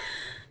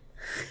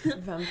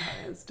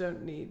 Vampires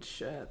don't need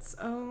shirts.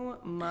 Oh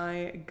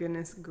my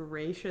goodness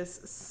gracious,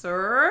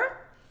 sir.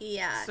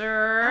 Yeah.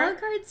 Sir.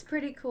 Alucard's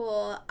pretty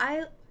cool.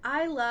 I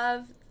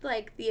love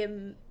like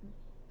the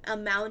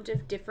amount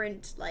of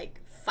different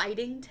like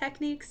fighting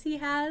techniques he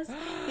has.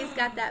 He's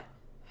got that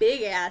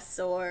big ass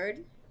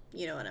sword.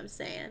 You know what I'm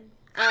saying?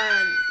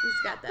 He's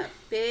got that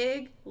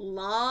big,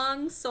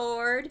 long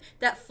sword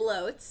that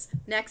floats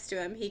next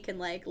to him. He can,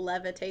 like,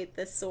 levitate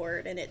this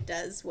sword, and it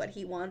does what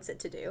he wants it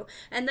to do.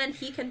 And then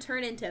he can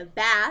turn into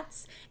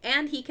bats,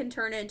 and he can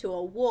turn into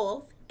a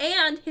wolf,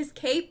 and his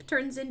cape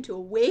turns into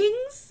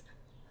wings.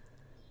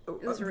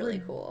 It was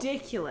really cool.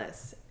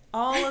 Ridiculous.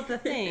 All of the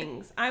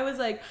things. I was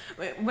like,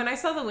 when I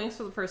saw the wings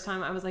for the first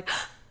time, I was like,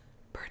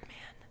 Birdman.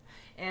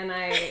 And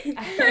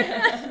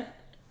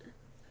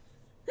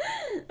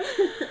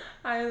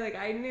I was like,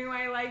 I knew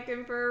I liked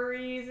him for a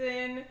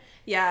reason.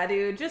 Yeah,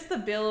 dude, just the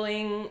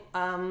billowing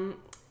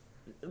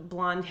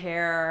blonde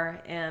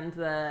hair and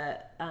the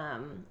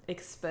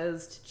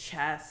exposed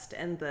chest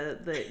and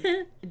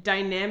the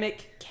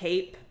dynamic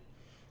cape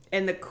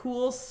and the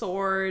cool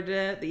sword,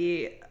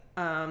 the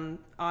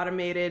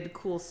automated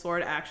cool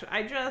sword action.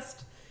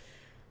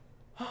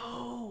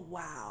 Oh,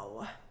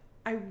 wow.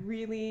 I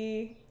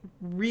really,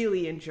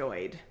 really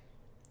enjoyed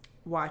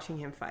watching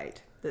him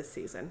fight this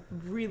season.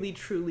 Really,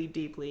 truly,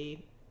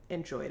 deeply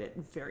enjoyed it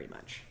very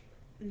much.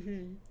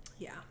 Mm-hmm.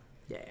 Yeah.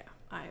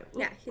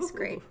 He's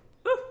great.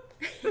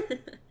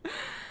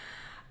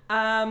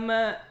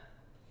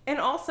 And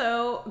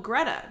also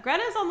Greta.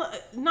 Greta's on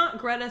the, not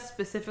Greta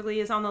specifically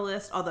is on the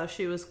list, although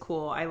she was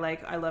cool. I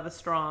love a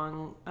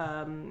strong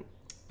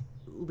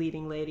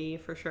leading lady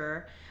for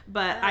sure.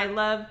 But I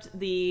loved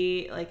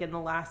in the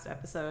last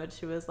episode,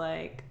 she was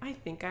like, I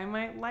think I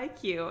might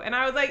like you. And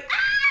I was like,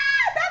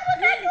 that's what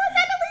Dracula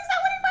said to Lisa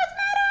when he first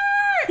met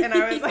her! And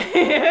I was like,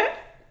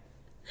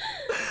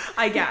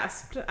 I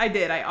gasped. I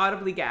did. I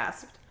audibly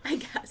gasped. I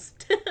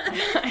gasped.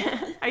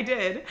 I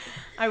did.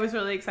 I was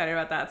really excited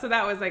about that. So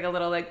that was like a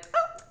little like,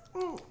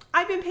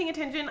 I've been paying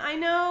attention. I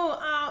know,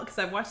 because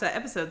I've watched that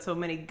episode so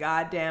many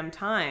goddamn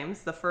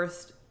times. The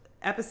first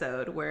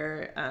episode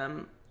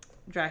where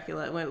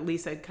Dracula, when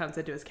Lisa comes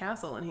into his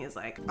castle and he's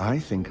like, I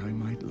think I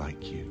might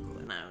like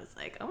you. and I was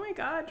like, oh my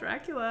God,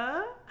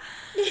 Dracula.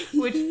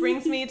 Which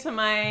brings me to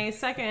my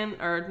fifth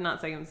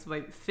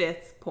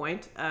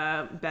point,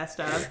 best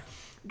of.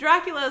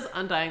 Dracula's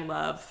undying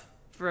love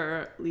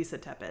for Lisa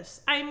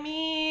Tepes. I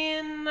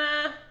mean,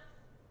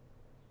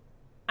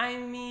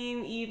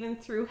 even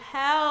through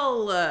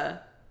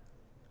hell,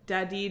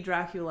 Daddy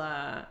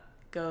Dracula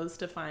goes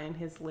to find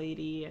his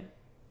lady.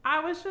 I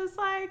was just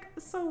like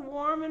so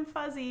warm and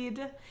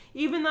fuzzied.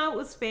 Even though it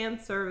was fan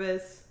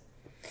service,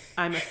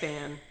 I'm a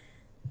fan.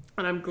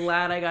 And I'm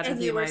glad I got to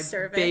see my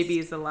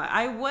babies alive.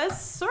 I was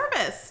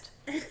serviced.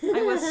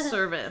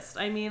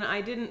 I mean,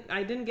 I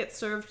didn't get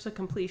served to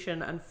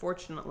completion,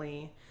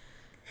 unfortunately.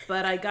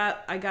 But I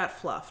got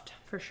fluffed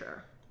for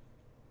sure.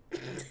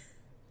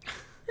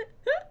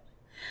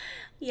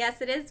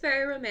 Yes, it is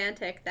very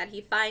romantic that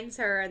he finds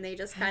her and they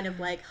just kind of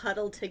like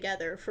huddle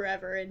together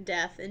forever in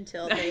death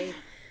until they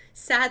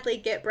sadly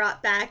get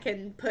brought back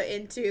and put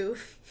into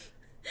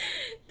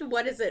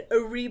what is it,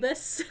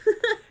 Erebus?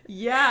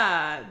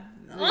 Yeah.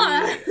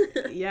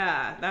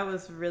 Yeah, that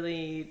was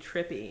really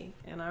trippy.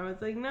 And I was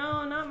like,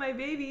 no, not my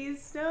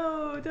babies.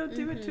 No, don't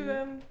do it to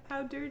him.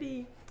 How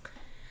dirty.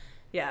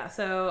 Yeah,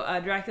 so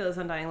Dracula's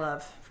undying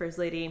love for his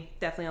lady,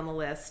 definitely on the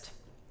list.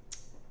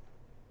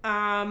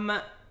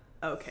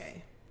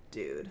 Okay,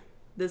 dude,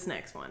 this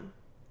next one.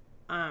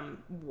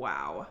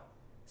 Wow.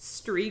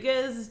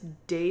 Striga's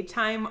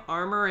daytime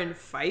armor and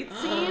fight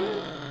scene?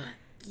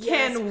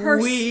 Yes,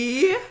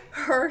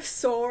 her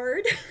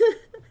sword.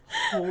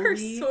 Her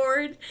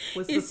sword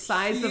was the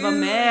size of a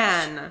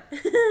man.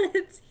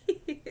 It's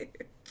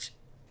huge.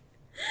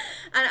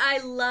 And I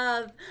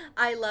love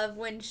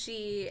when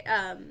she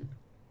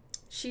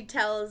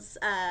tells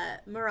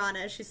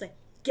Marana, she's like,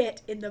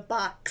 get in the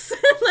box.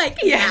 Like,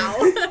 now.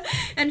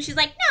 And she's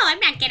like, no, I'm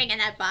not getting in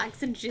that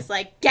box. And she's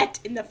like, get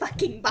in the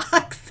fucking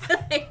box.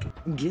 Like,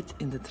 get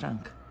in the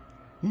trunk.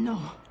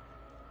 No.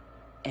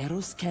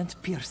 Arrows can't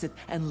pierce it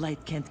and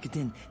light can't get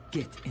in.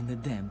 Get in the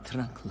damn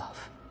trunk,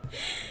 love.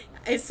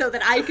 So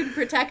that I can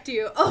protect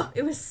you. Oh,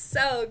 it was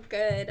so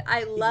good.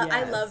 I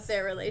love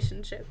their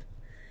relationship.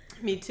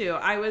 Me too.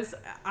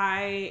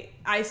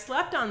 I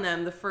slept on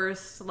them the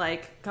first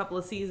like couple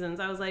of seasons.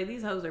 I was like,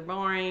 these hoes are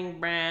boring,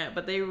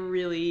 but they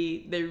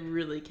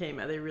really came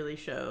out. They really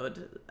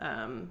showed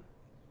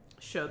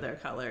their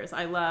colors.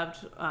 I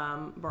loved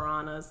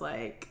Marana's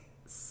like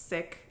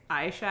sick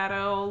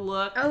eyeshadow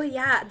look. Oh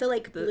yeah, the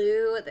like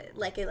blue,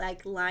 like it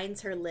like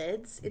lines her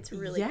lids. It's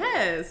really cool.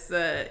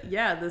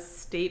 The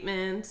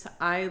statement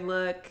eye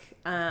look.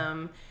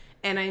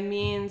 And I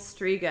mean,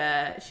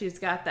 Striga, she's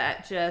got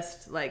that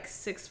just like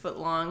 6 foot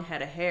long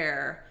head of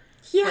hair.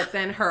 Yeah. But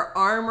then her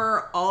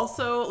armor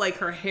also, like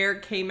her hair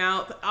came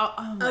out.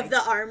 Of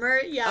the armor?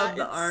 Yeah. Of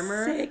the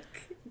armor. Sick.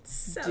 It's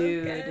so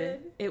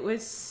good. It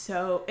was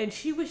so, and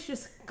she was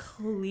just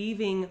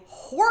cleaving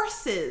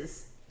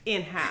horses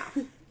in half.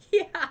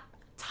 Yeah.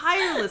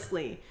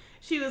 Tirelessly.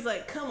 She was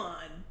like, come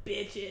on,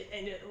 bitch it.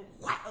 And just,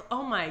 wow.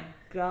 Oh my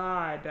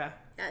God. Yeah,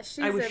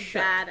 she's a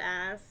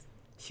badass.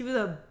 She was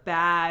a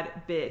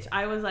bad bitch.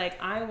 I was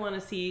like, I want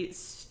to see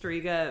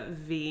Striga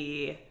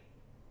v.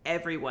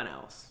 everyone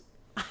else.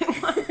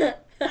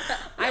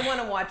 I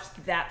want to watch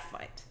that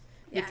fight.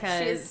 Yeah,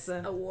 because she's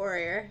a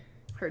warrior.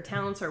 her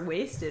talents are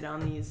wasted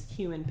on these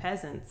human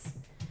peasants.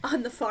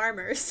 On the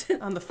farmers.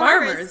 On the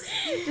farmers.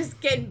 Just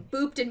getting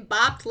booped and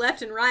bopped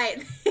left and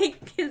right. They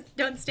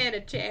don't stand a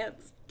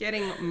chance.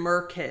 Getting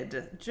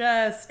murked.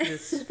 Just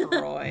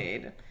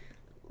destroyed.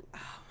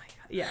 Oh my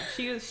god. Yeah,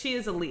 she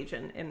is a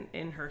legion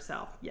in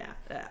herself. Yeah.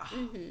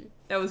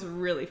 That was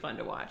really fun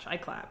to watch. I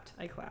clapped.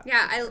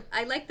 Yeah,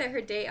 I like that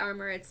her day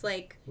armor, it's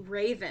like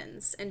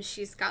ravens, and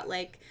she's got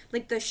like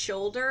the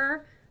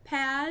shoulder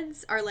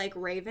pads are like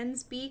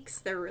ravens' beaks.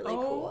 They're really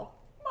cool. Oh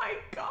my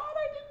god,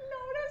 I didn't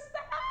notice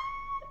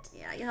that.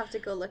 Yeah, you have to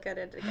go look at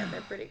it again. They're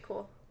pretty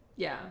cool.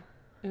 Yeah,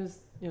 it was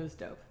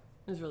dope.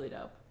 It was really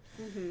dope.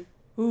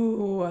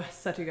 Ooh,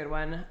 such a good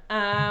one.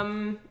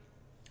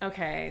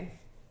 Okay,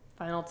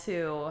 final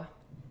two.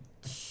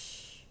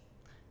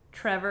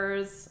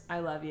 Trevor's I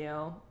Love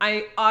You.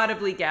 I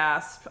audibly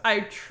gasped.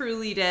 I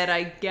truly did.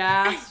 I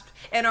gasped.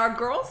 And our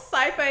girl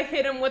Sypha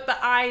hit him with the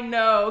I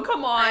know.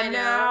 Come on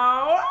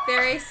now.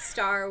 Very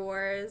Star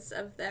Wars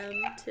of them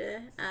to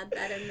add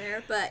that in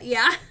there. But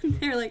yeah,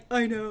 they're like,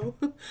 I know.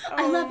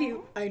 I love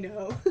you. I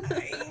know.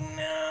 I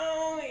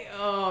know.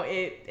 Oh,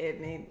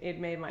 it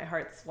made my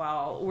heart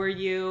swell. Were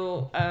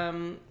you,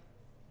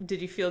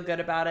 did you feel good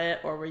about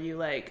it? Or were you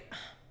like,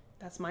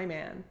 that's my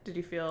man? Did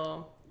you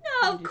feel...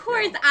 No, of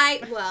course.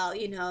 Well,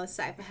 you know,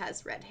 Sypha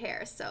has red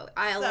hair, so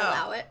I'll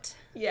allow it.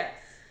 Yes.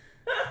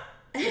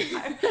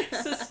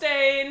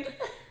 Sustained.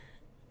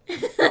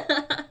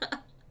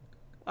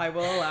 I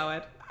will allow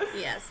it.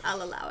 Yes,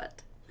 I'll allow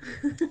it.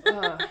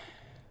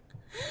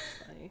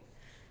 Funny.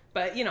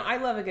 But, you know, I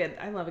love a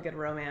good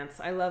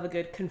romance. I love a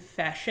good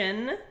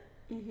confession.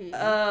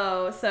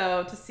 Oh,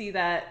 so to see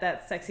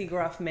that sexy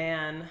gruff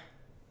man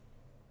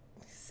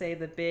say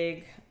the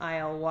big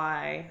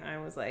ILY, I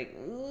was like,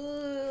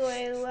 ooh,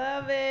 I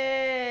love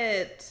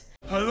it.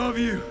 I love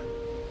you.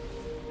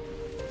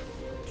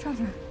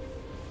 Trevor.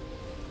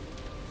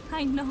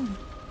 I know.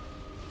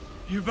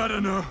 You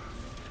better know.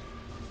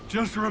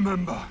 Just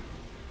remember,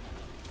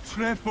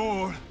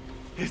 Trevor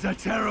is a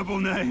terrible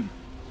name.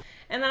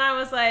 And then I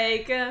was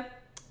like,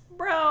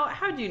 bro,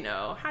 how'd you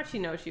know? How'd she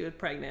know she was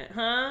pregnant,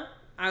 huh?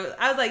 I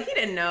was like, he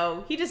didn't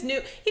know. He just knew.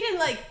 He didn't,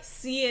 like,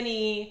 see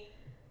any...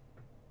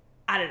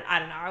 I don't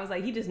know. I was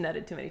like, he just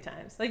nutted too many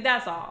times. Like,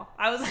 that's all.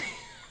 I was like...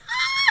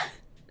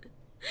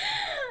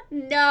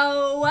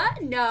 No.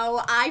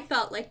 I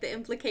felt like the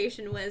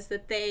implication was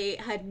that they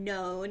had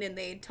known and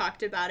they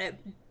talked about it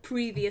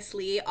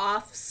previously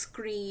off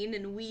screen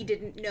and we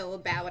didn't know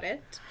about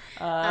it.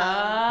 Oh.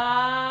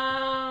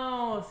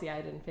 See,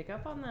 I didn't pick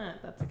up on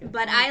that. That's a good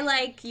But point. I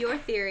like your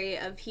theory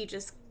of he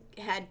just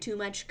had too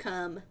much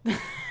cum.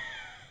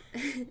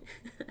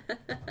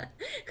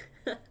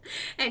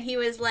 And he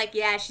was like,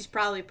 yeah, she's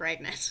probably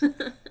pregnant.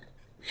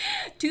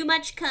 Too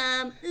much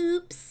cum.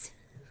 Oops.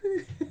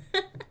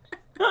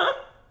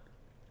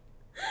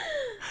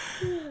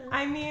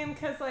 I mean,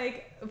 because,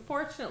 like,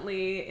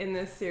 fortunately in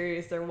this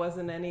series, there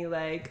wasn't any,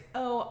 like,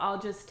 oh, I'll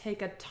just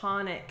take a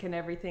tonic and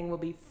everything will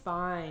be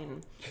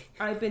fine.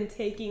 I've been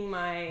taking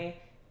my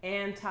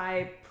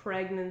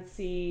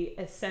anti-pregnancy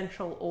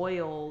essential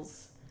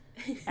oils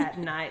at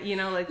night. You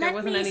know, like, there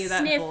wasn't any of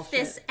that bullshit. Let me sniff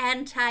this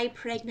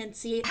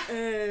anti-pregnancy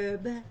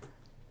herb.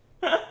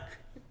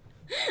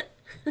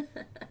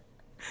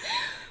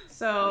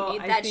 So You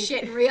need I that think...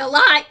 shit in real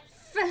life.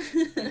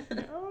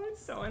 Oh,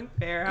 it's so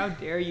unfair. How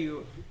dare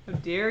you? How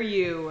dare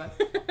you?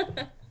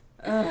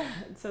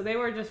 So they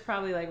were just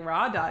probably like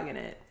raw dogging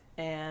it.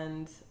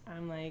 And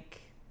I'm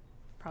like,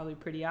 probably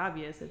pretty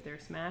obvious if they're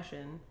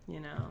smashing, you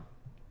know?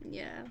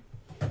 Yeah.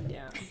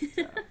 Yeah.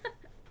 So.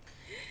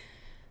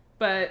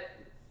 But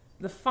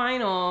the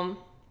final,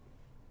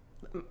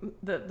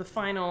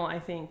 I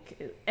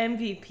think,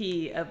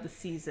 MVP of the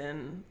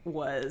season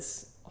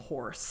was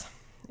Horse,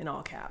 in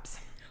all caps.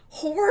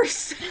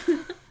 Horse.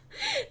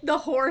 The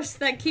horse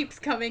that keeps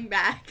coming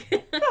back. The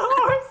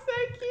horse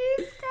that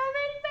keeps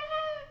coming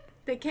back.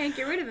 They can't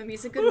get rid of him.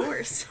 He's a good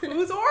horse.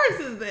 Whose horse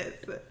is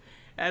this?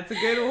 That's a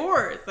good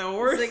horse. A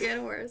horse. It's a good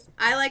horse.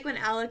 I like when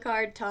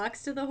Alucard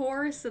talks to the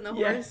horse and the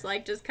horse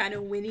like just kind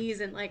of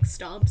whinnies and like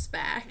stomps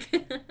back.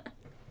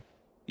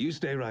 You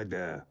stay right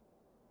there.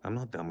 I'm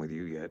not done with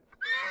you yet.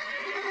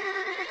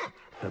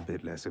 A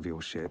bit less of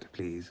your shit,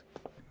 please.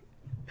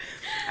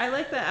 I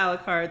like that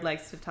Alucard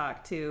likes to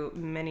talk to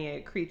many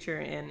a creature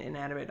and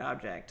inanimate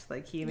object.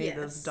 Like, he made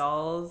those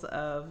dolls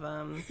of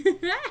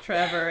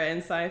Trevor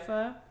and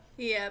Sypha.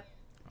 Yep.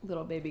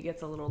 Little baby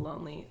gets a little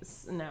lonely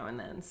now and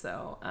then.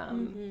 So,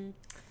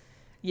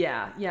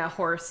 yeah,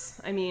 horse.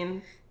 I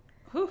mean,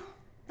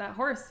 that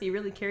horse, he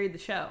really carried the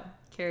show.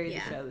 The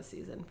show this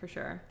season, for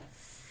sure.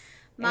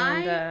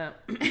 What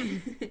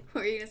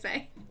were you going to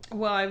say?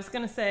 Well, I was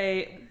going to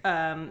say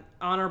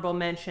honorable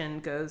mention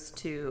goes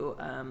to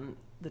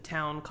the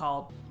town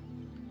called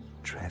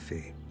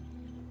Treffy.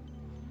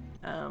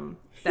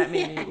 That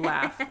made me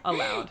laugh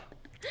aloud.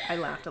 I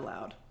laughed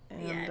aloud.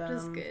 And, yeah, it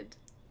was good.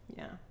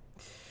 Yeah.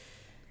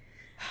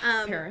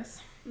 Um,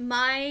 Paris.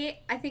 I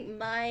think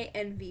my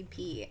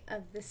MVP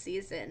of the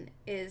season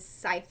is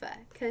Sypha,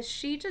 because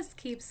she just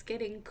keeps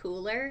getting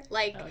cooler.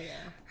 Like,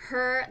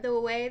 the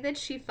way that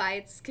she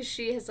fights, because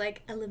she has,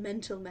 like,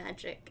 elemental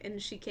magic,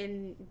 and she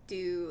can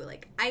do,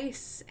 like,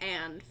 ice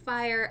and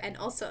fire and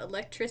also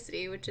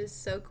electricity, which is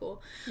so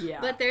cool.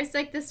 Yeah. But there's,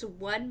 like, this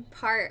one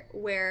part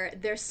where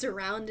they're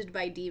surrounded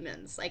by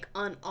demons, like,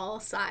 on all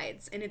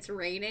sides, and it's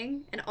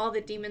raining, and all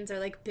the demons are,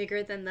 like,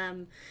 bigger than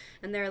them,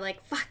 and they're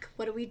like, fuck,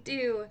 what do we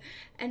do?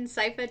 And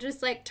Sypha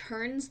just, like,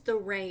 turns the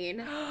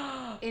rain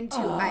into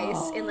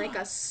ice in, like,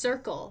 a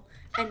circle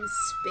and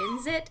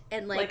spins it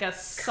and, like a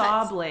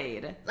saw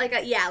blade. Like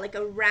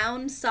a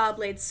round saw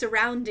blade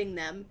surrounding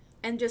them,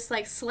 and just,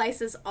 like,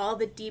 slices all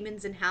the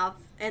demons in half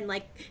and,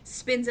 like,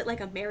 spins it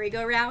like a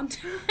merry-go-round.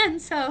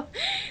 And so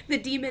the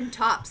demon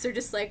tops are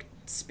just, like,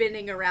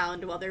 spinning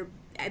around while their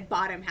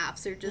bottom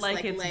halves are just,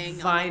 like laying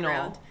vinyl. on the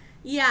ground.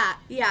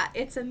 Yeah,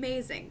 it's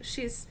amazing.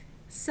 She's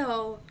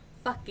so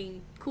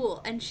fucking cool,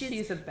 and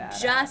she's a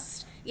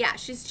badass.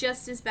 She's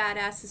just as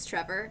badass as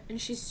Trevor, and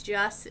she's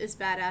just as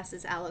badass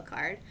as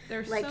Alucard.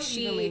 They're like, so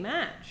evenly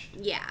matched.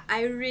 Yeah,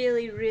 I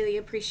really, really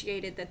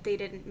appreciated that they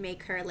didn't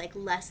make her, like,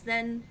 less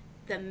than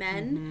the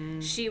men. Mm-hmm.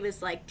 She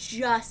was, like,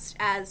 just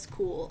as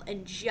cool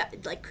and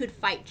like could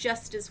fight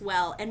just as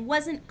well, and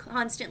wasn't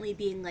constantly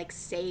being, like,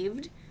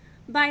 saved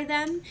by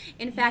them.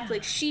 In fact,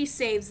 like, she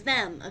saves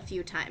them a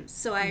few times.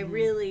 So I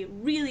really,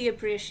 really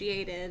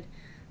appreciated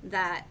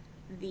that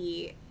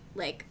the,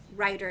 like,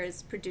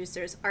 writers,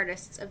 producers,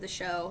 artists of the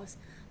show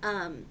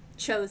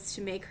chose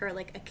to make her,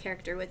 like, a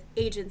character with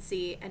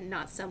agency and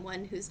not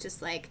someone who's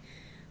just, like,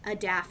 a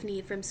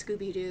Daphne from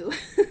Scooby-Doo,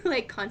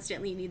 like,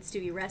 constantly needs to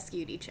be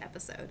rescued each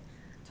episode.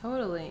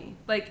 Totally.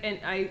 Like, and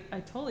I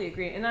totally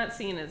agree. And that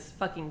scene is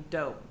fucking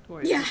dope.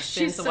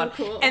 She's so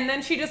cool. And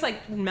then she just,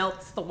 like,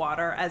 melts the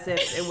water as if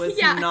it was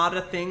not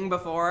a thing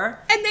before.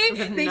 And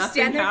they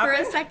stand there for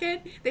a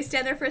second. They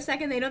stand there for a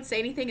second. They don't say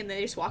anything, and then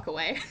they just walk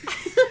away.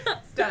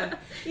 It's done.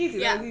 Easy.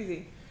 Yeah. That was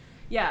easy.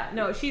 Yeah.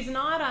 No, she's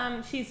not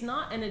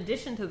an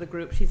addition to the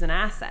group. She's an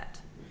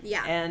asset.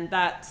 Yeah. And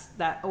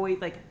that always,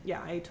 like,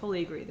 I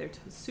totally agree. They're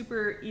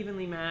super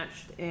evenly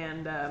matched,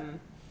 and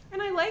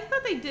I like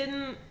that they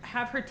didn't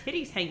have her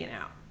titties hanging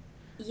out.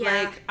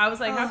 Yeah. Like, I was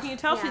like, how can you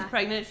tell she's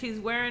pregnant? She's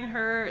wearing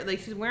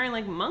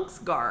like monk's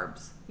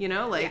garbs, you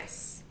know? Like,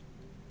 yes.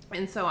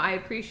 And so I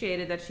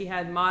appreciated that she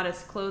had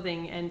modest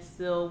clothing and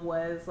still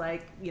was,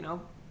 like, you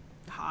know,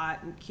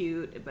 hot and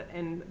cute,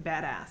 and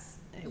badass.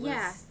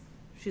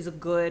 She's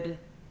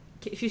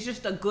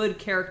just a good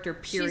character,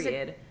 period. She's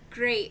a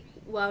great,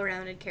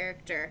 well-rounded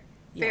character.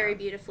 Very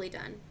beautifully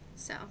done.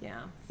 So,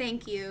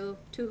 thank you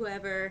to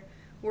whoever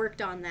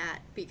worked on that,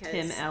 because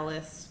Tim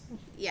Ellis.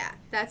 Yeah,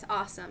 that's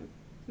awesome.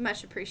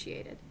 Much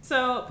appreciated.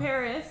 So,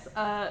 Paris,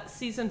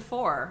 season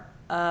 4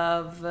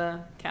 of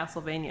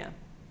Castlevania.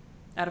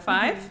 Out of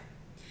 5?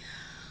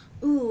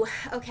 Mm-hmm. Ooh,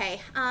 okay.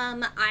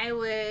 I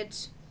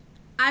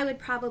would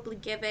probably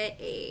give it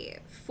a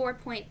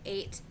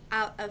 4.8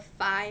 out of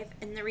 5,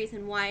 and the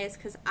reason why is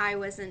because I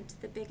wasn't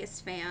the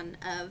biggest fan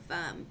of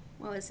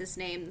what was his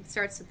name?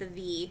 Starts with the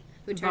V,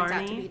 who turns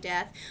out to be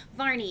Death.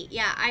 Varney.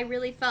 Yeah, I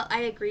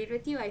agreed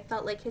with you. I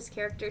felt like his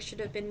character should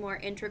have been more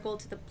integral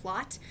to the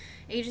plot.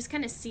 And you just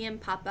kind of see him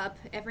pop up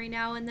every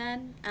now and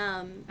then.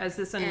 As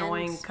this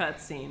annoying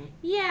cutscene.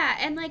 Yeah,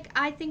 and, like,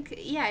 I think,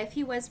 if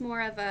he was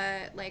more of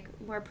a, like,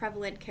 more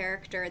prevalent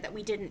character that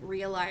we didn't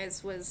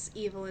realize was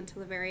evil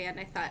until the very end,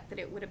 I thought that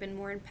it would have been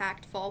more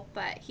impactful,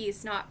 but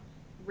he's not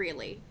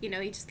really. You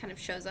know, he just kind of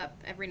shows up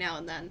every now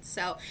and then.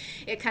 So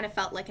it kind of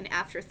felt like an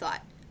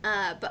afterthought.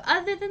 But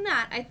other than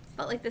that, I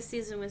felt like the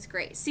season was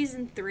great.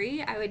 Season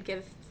 3, I would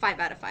give 5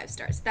 out of 5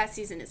 stars. That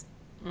season is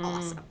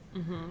awesome.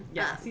 Mm-hmm.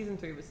 Yeah, season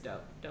 3 was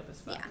dope. Dope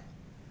as fuck.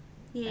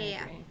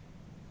 Yeah.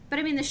 But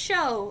I mean, the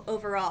show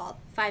overall,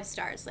 5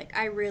 stars. Like,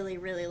 I really,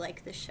 really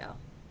like this show.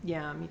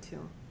 Yeah, me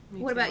too.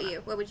 What about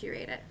you? What would you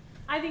rate it?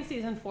 I think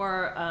season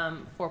 4,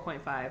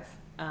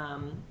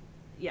 4.5.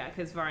 Yeah,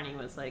 because Varney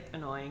was, like,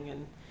 annoying,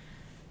 and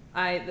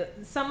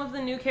some of the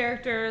new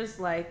characters,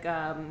 like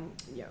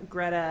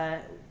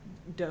Greta,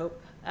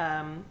 dope,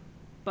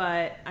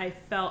 but I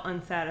felt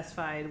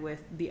unsatisfied with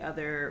the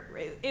other.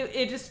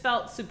 It just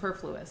felt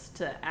superfluous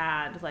to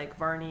add, like,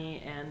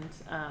 Varney and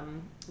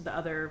the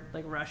other,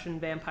 like, Russian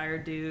vampire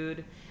dude.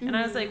 Mm-hmm. And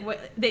I was like,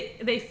 what?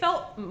 They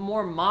felt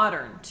more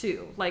modern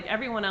too. Like,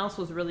 everyone else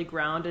was really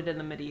grounded in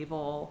the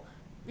medieval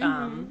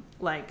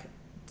like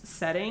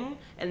setting,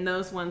 and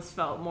those ones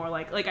felt more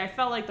like I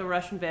felt like the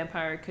Russian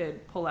vampire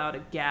could pull out a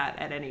gat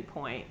at any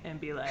point and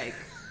be like,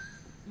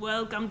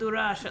 welcome to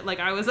Russia. Like,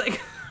 I was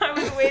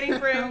waiting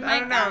for him. I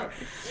don't know.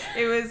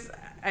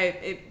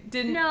 It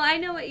didn't. No, I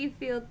know what you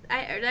feel.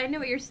 I know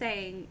what you're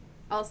saying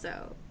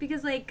also,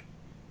 because, like,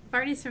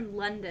 Barney's from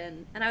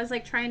London, and I was,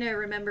 like, trying to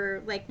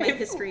remember, like, my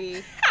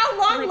history. How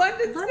long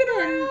London's been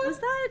around? Was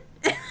that?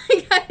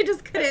 I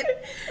just couldn't.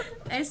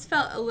 I just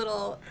felt a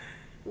little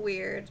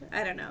weird.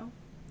 I don't know.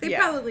 They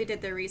probably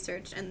did their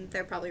research, and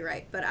they're probably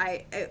right. But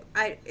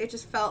it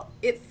just felt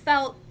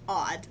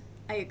odd.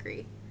 I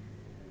agree.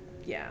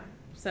 Yeah.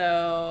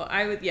 So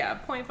I would,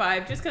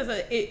 0.5, just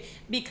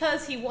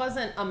because he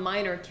wasn't a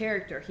minor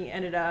character. He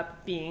ended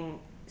up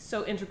being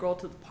so integral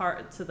to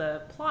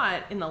the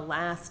plot in the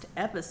last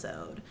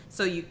episode.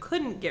 So you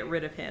couldn't get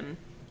rid of him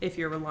if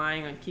you're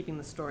relying on keeping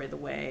the story the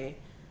way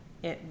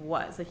it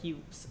was. That he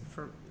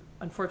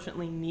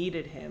unfortunately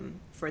needed him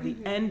for the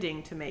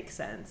ending to make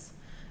sense,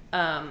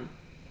 and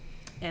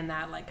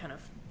that like kind of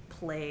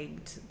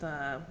plagued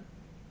the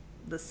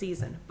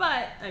season.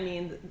 But I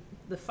mean,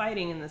 the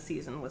fighting in the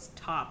season was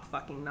top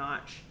fucking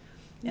notch,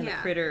 and the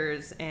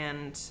critters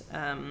and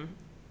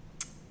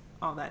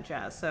all that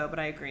jazz. So, but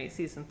I agree,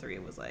 season 3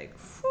 was like,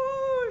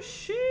 whoo,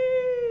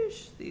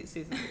 sheesh.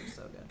 Season 3 was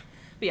so good.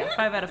 But yeah,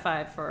 5 out of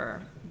 5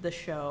 for the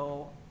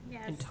show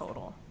in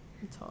total.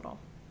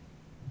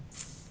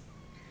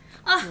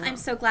 Oh, I'm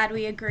so glad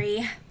we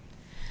agree.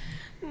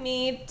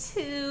 Me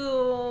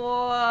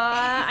too.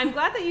 I'm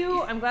glad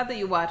that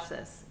you watched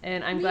this,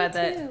 and I'm glad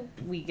that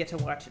we get to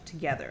watch it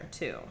together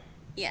too.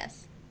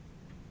 Yes.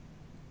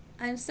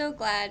 I'm so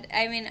glad.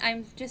 I mean,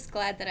 I'm just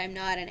glad that I'm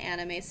not an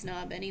anime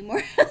snob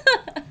anymore.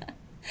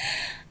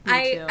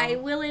 Me too. I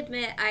will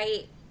admit,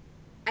 I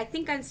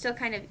think I'm still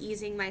kind of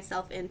easing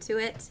myself into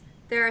it.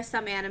 There are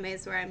some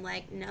animes where I'm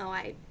like, no,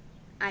 I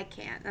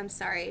can't. I'm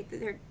sorry.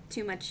 They're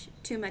too much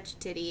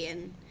titty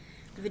and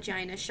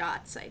vagina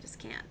shots. I just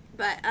can't.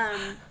 But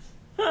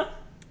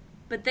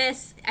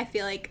this, I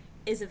feel like,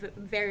 is a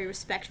very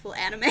respectful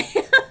anime.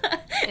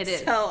 It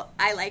is. So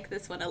I like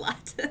this one a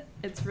lot.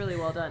 It's really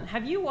well done.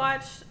 Have you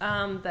watched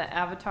the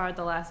Avatar: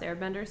 The Last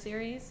Airbender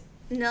series?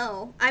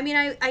 No. I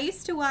mean, I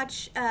used to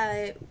watch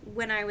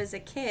when I was a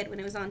kid, when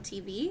it was on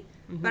TV,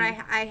 but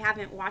I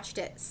haven't watched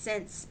it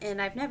since,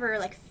 and I've never,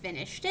 like,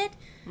 finished it,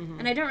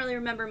 and I don't really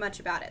remember much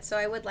about it, so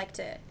I would like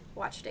to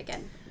watch it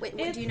again. Wait,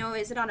 do you know,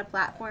 is it on a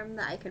platform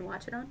that I can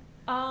watch it on?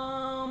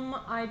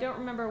 I don't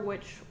remember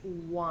which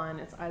one.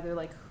 It's either,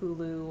 like,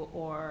 Hulu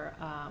or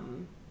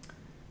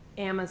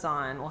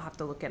Amazon. We'll have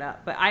to look it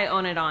up. But I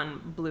own it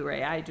on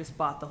Blu-ray. I just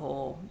bought the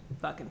whole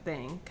fucking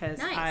thing because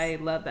I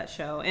love that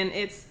show. And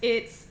it's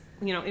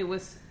you know, it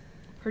was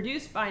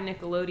produced by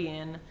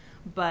Nickelodeon,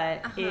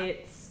 but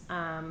it's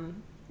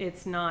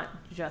not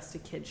just a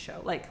kid's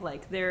show.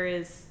 Like there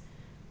is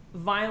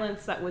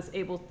violence that was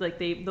able, like,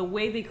 the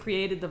way they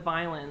created the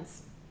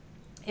violence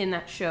in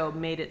that show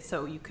made it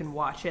so you can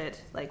watch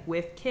it like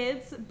with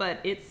kids, but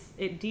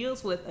it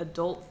deals with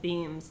adult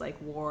themes like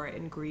war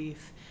and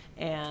grief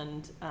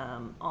and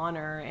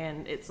honor,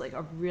 and it's like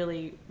a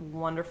really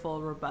wonderful,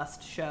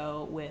 robust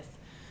show with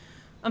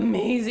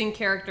amazing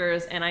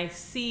characters. And I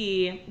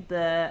see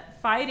the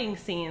fighting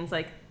scenes,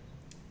 like,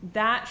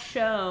 that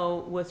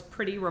show was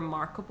pretty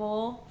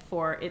remarkable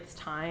for its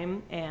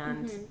time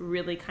and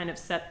really kind of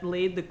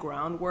laid the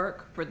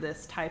groundwork for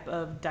this type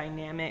of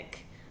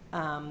dynamic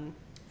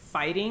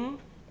fighting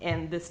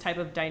and this type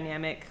of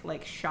dynamic,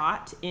 like,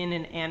 shot in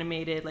an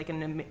animated, like,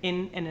 in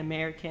an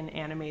American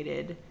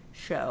animated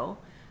show.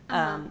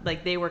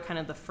 Like, they were kind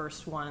of the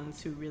first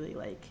ones who really,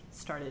 like,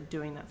 started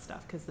doing that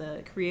stuff because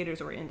the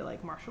creators were into,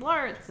 like, martial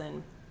arts,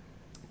 and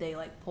they,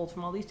 like, pulled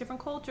from all these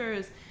different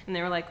cultures, and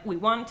they were like, we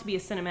want it to be a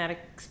cinematic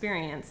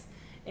experience.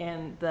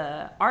 And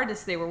the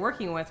artists they were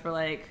working with were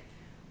like,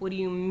 what do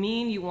you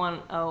mean you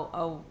want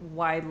a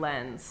wide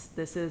lens?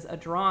 This is a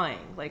drawing.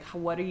 Like,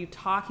 what are you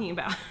talking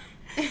about?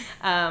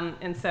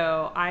 And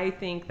so I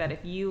think that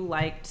if you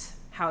liked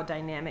how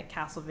dynamic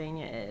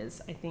Castlevania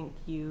is, I think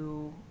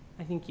you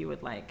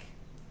would like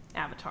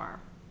Avatar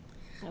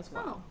as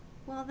well. Oh,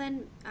 well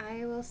then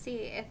I will see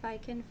if I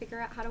can figure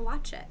out how to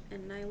watch it,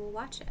 and I will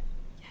watch it.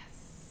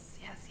 Yes.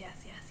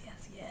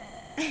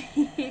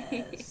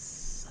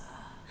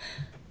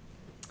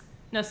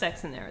 No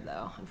sex in there,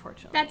 though,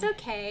 unfortunately. That's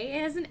okay.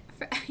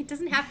 It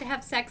doesn't have to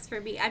have sex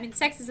for me. I mean,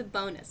 sex is a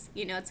bonus.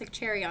 You know, it's like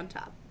cherry on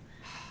top.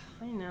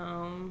 I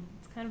know.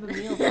 It's kind of a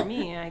meal for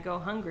me. I go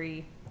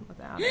hungry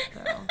without it,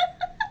 though.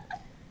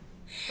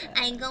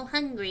 I go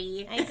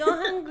hungry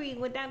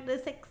without the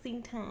sexy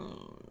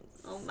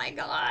times. Oh my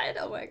god.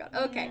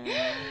 Okay.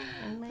 Yeah,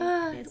 I like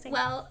the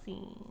well,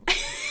 Sorry.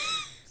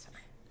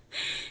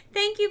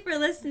 Thank you for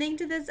listening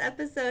to this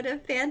episode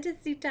of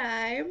Fantasy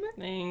Time.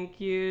 Thank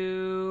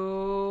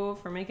you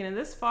for making it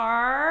this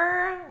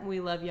far. We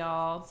love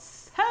y'all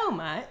so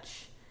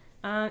much.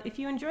 If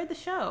you enjoyed the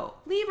show,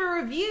 leave a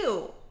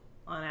review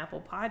on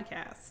Apple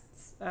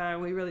Podcasts.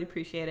 We really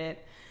appreciate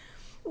it.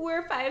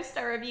 We're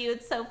 5-star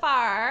reviewed so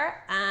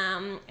far,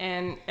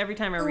 and every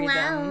time I read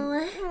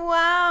them,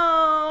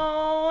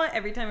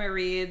 every time I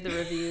read the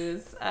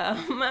reviews,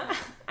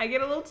 I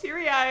get a little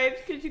teary-eyed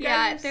because you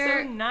guys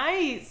are so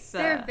nice.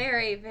 They're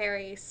very,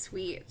 very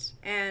sweet,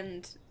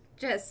 and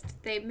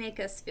just, they make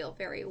us feel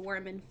very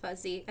warm and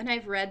fuzzy. And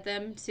I've read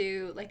them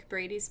to, like,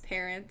 Brady's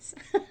parents.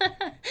 As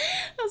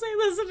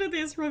I listen to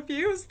these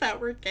reviews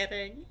that we're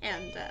getting,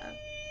 and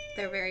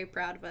they're very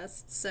proud of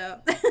us.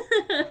 So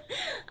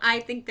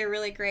I think they're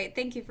really great.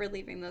 Thank you for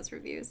leaving those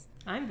reviews.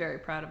 I'm very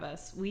proud of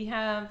us. We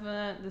have,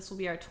 this will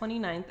be our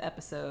 29th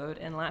episode,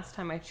 and last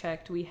time I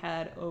checked, we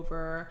had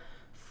over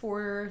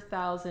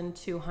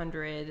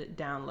 4,200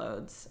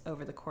 downloads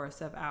over the course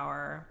of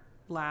our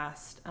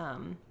last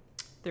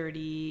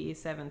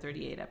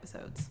 38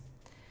 episodes.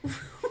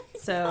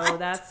 So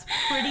that's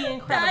pretty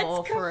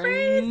incredible for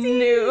a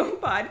new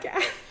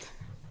podcast.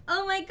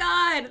 Oh my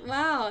god.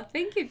 Wow.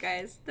 Thank you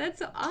guys.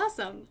 That's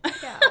awesome.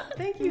 Yeah.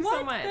 Thank you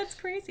so much. That's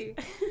crazy.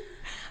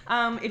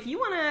 If you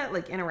want to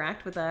like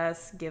interact with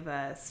us, give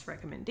us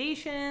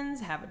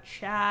recommendations, have a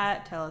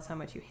chat, tell us how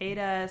much you hate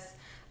us,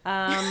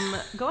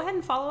 go ahead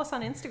and follow us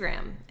on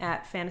Instagram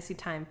at Fantasy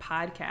Time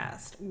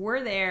Podcast.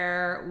 We're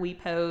there. We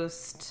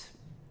post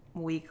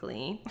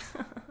weekly,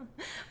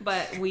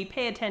 but we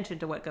pay attention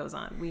to what goes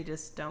on. We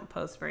just don't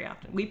post very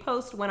often. We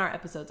post when our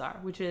episodes are,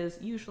 which is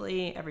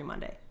usually every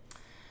Monday.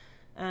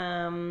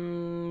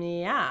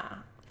 Yeah.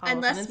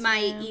 Unless my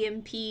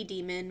EMP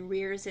demon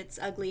rears its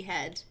ugly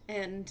head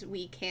and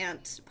we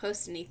can't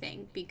post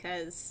anything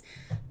because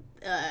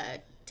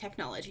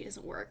technology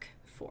doesn't work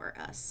for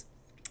us.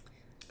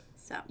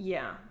 So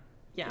yeah,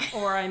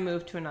 or I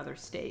move to another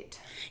state.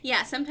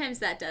 Yeah, sometimes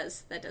that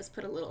does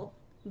put a little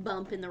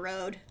bump in the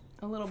road.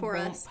 A little for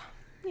bump. us.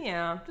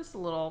 Yeah, just a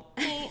little.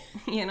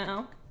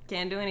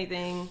 Can't do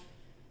anything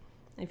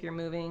if you're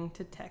moving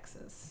to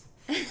Texas.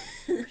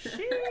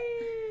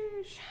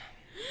 Sheesh.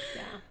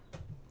 Yeah.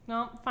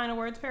 No, final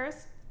words,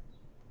 Paris?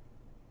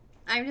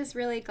 I'm just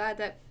really glad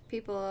that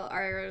people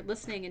are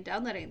listening and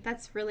downloading.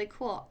 That's really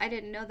cool. I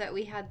didn't know that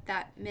we had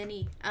that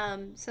many.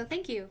 So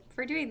thank you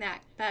for doing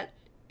that. That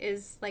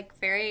is like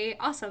very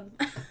awesome.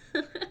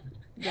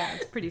 Yeah,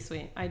 it's pretty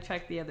sweet. I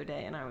checked the other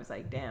day and I was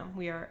like, damn,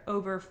 we are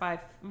over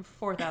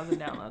 4,000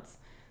 downloads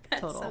total.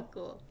 That's so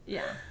cool.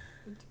 Yeah.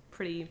 It's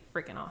pretty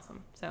freaking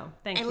awesome. So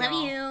thanks. I love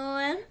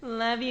you.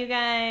 Love you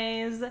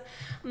guys.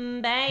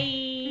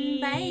 Bye.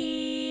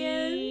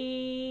 Bye.